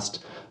the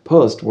last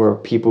post were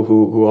people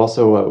who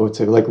also would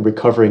say like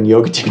recovering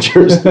yoga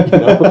teachers,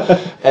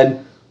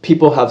 and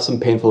people have some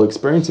painful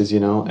experiences,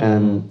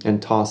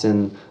 and toss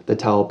in the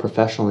towel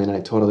professionally, and I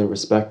totally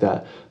respect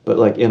that. But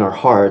like in our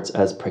hearts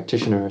as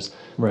practitioners,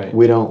 right,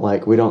 we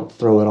don't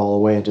throw it all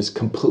away and just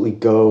completely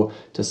go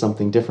to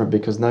something different,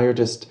 because now you're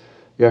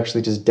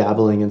actually just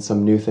dabbling in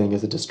some new thing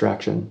as a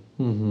distraction.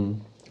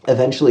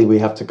 Eventually we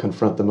have to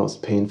confront the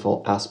most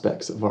painful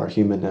aspects of our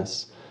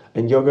humanness,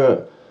 and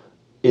yoga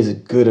is a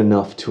good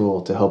enough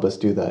tool to help us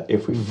do that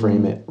if we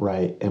frame it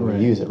right and we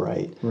use it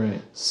right.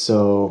 Right.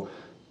 So,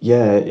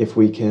 if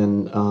we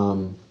can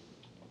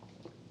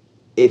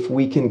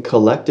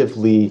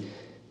collectively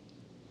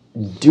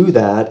do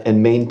that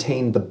and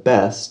maintain the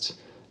best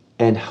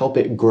and help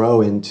it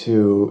grow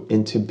into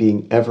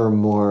being ever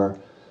more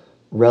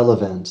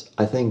relevant,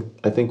 I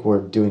think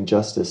we're doing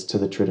justice to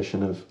the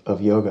tradition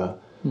of yoga.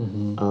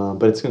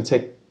 But it's going to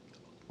take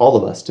all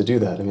of us to do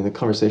that. I mean, the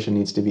conversation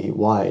needs to be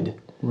wide,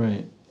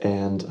 right,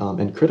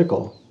 and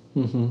critical.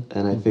 And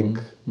I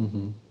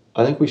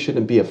think we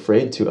shouldn't be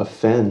afraid to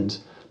offend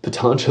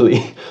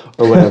Patanjali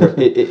or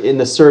whatever in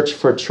the search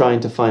for trying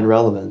to find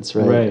relevance,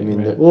 right? Right. I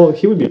mean, right. Well,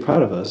 he would be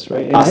proud of us,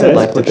 right? In a I'd sense,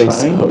 like to we're think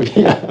trying. so.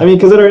 Yeah. I mean,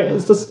 because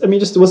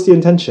just what's the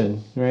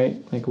intention, right?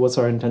 Like, what's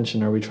our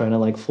intention? Are we trying to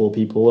like fool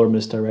people or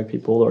misdirect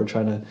people, or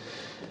trying to,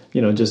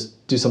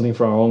 just do something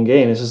for our own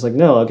gain? It's just like,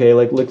 no, okay,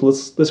 like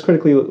let's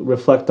critically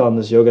reflect on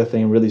this yoga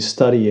thing and really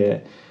study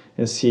it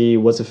and see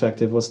what's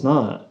effective, what's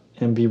not,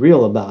 and be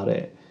real about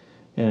it.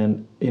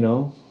 And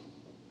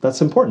that's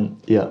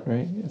important. Yeah.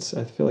 Right.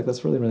 I feel like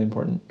that's really, really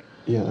important.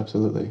 Yeah,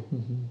 absolutely.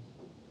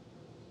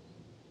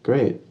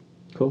 Great.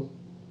 Cool.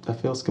 That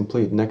feels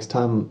complete. Next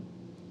time,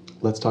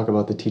 let's talk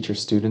about the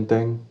teacher-student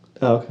thing.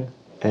 Oh, okay.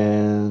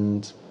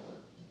 And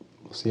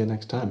we'll see you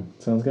next time.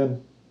 Sounds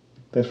good.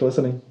 Thanks for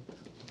listening.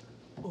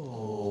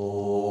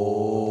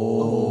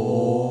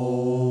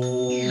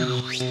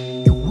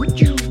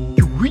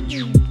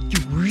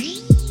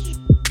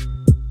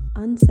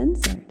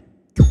 Uncensored.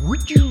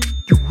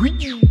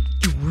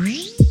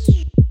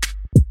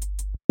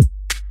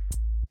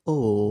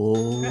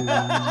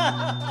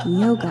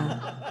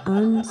 Yoga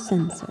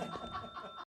Uncensored.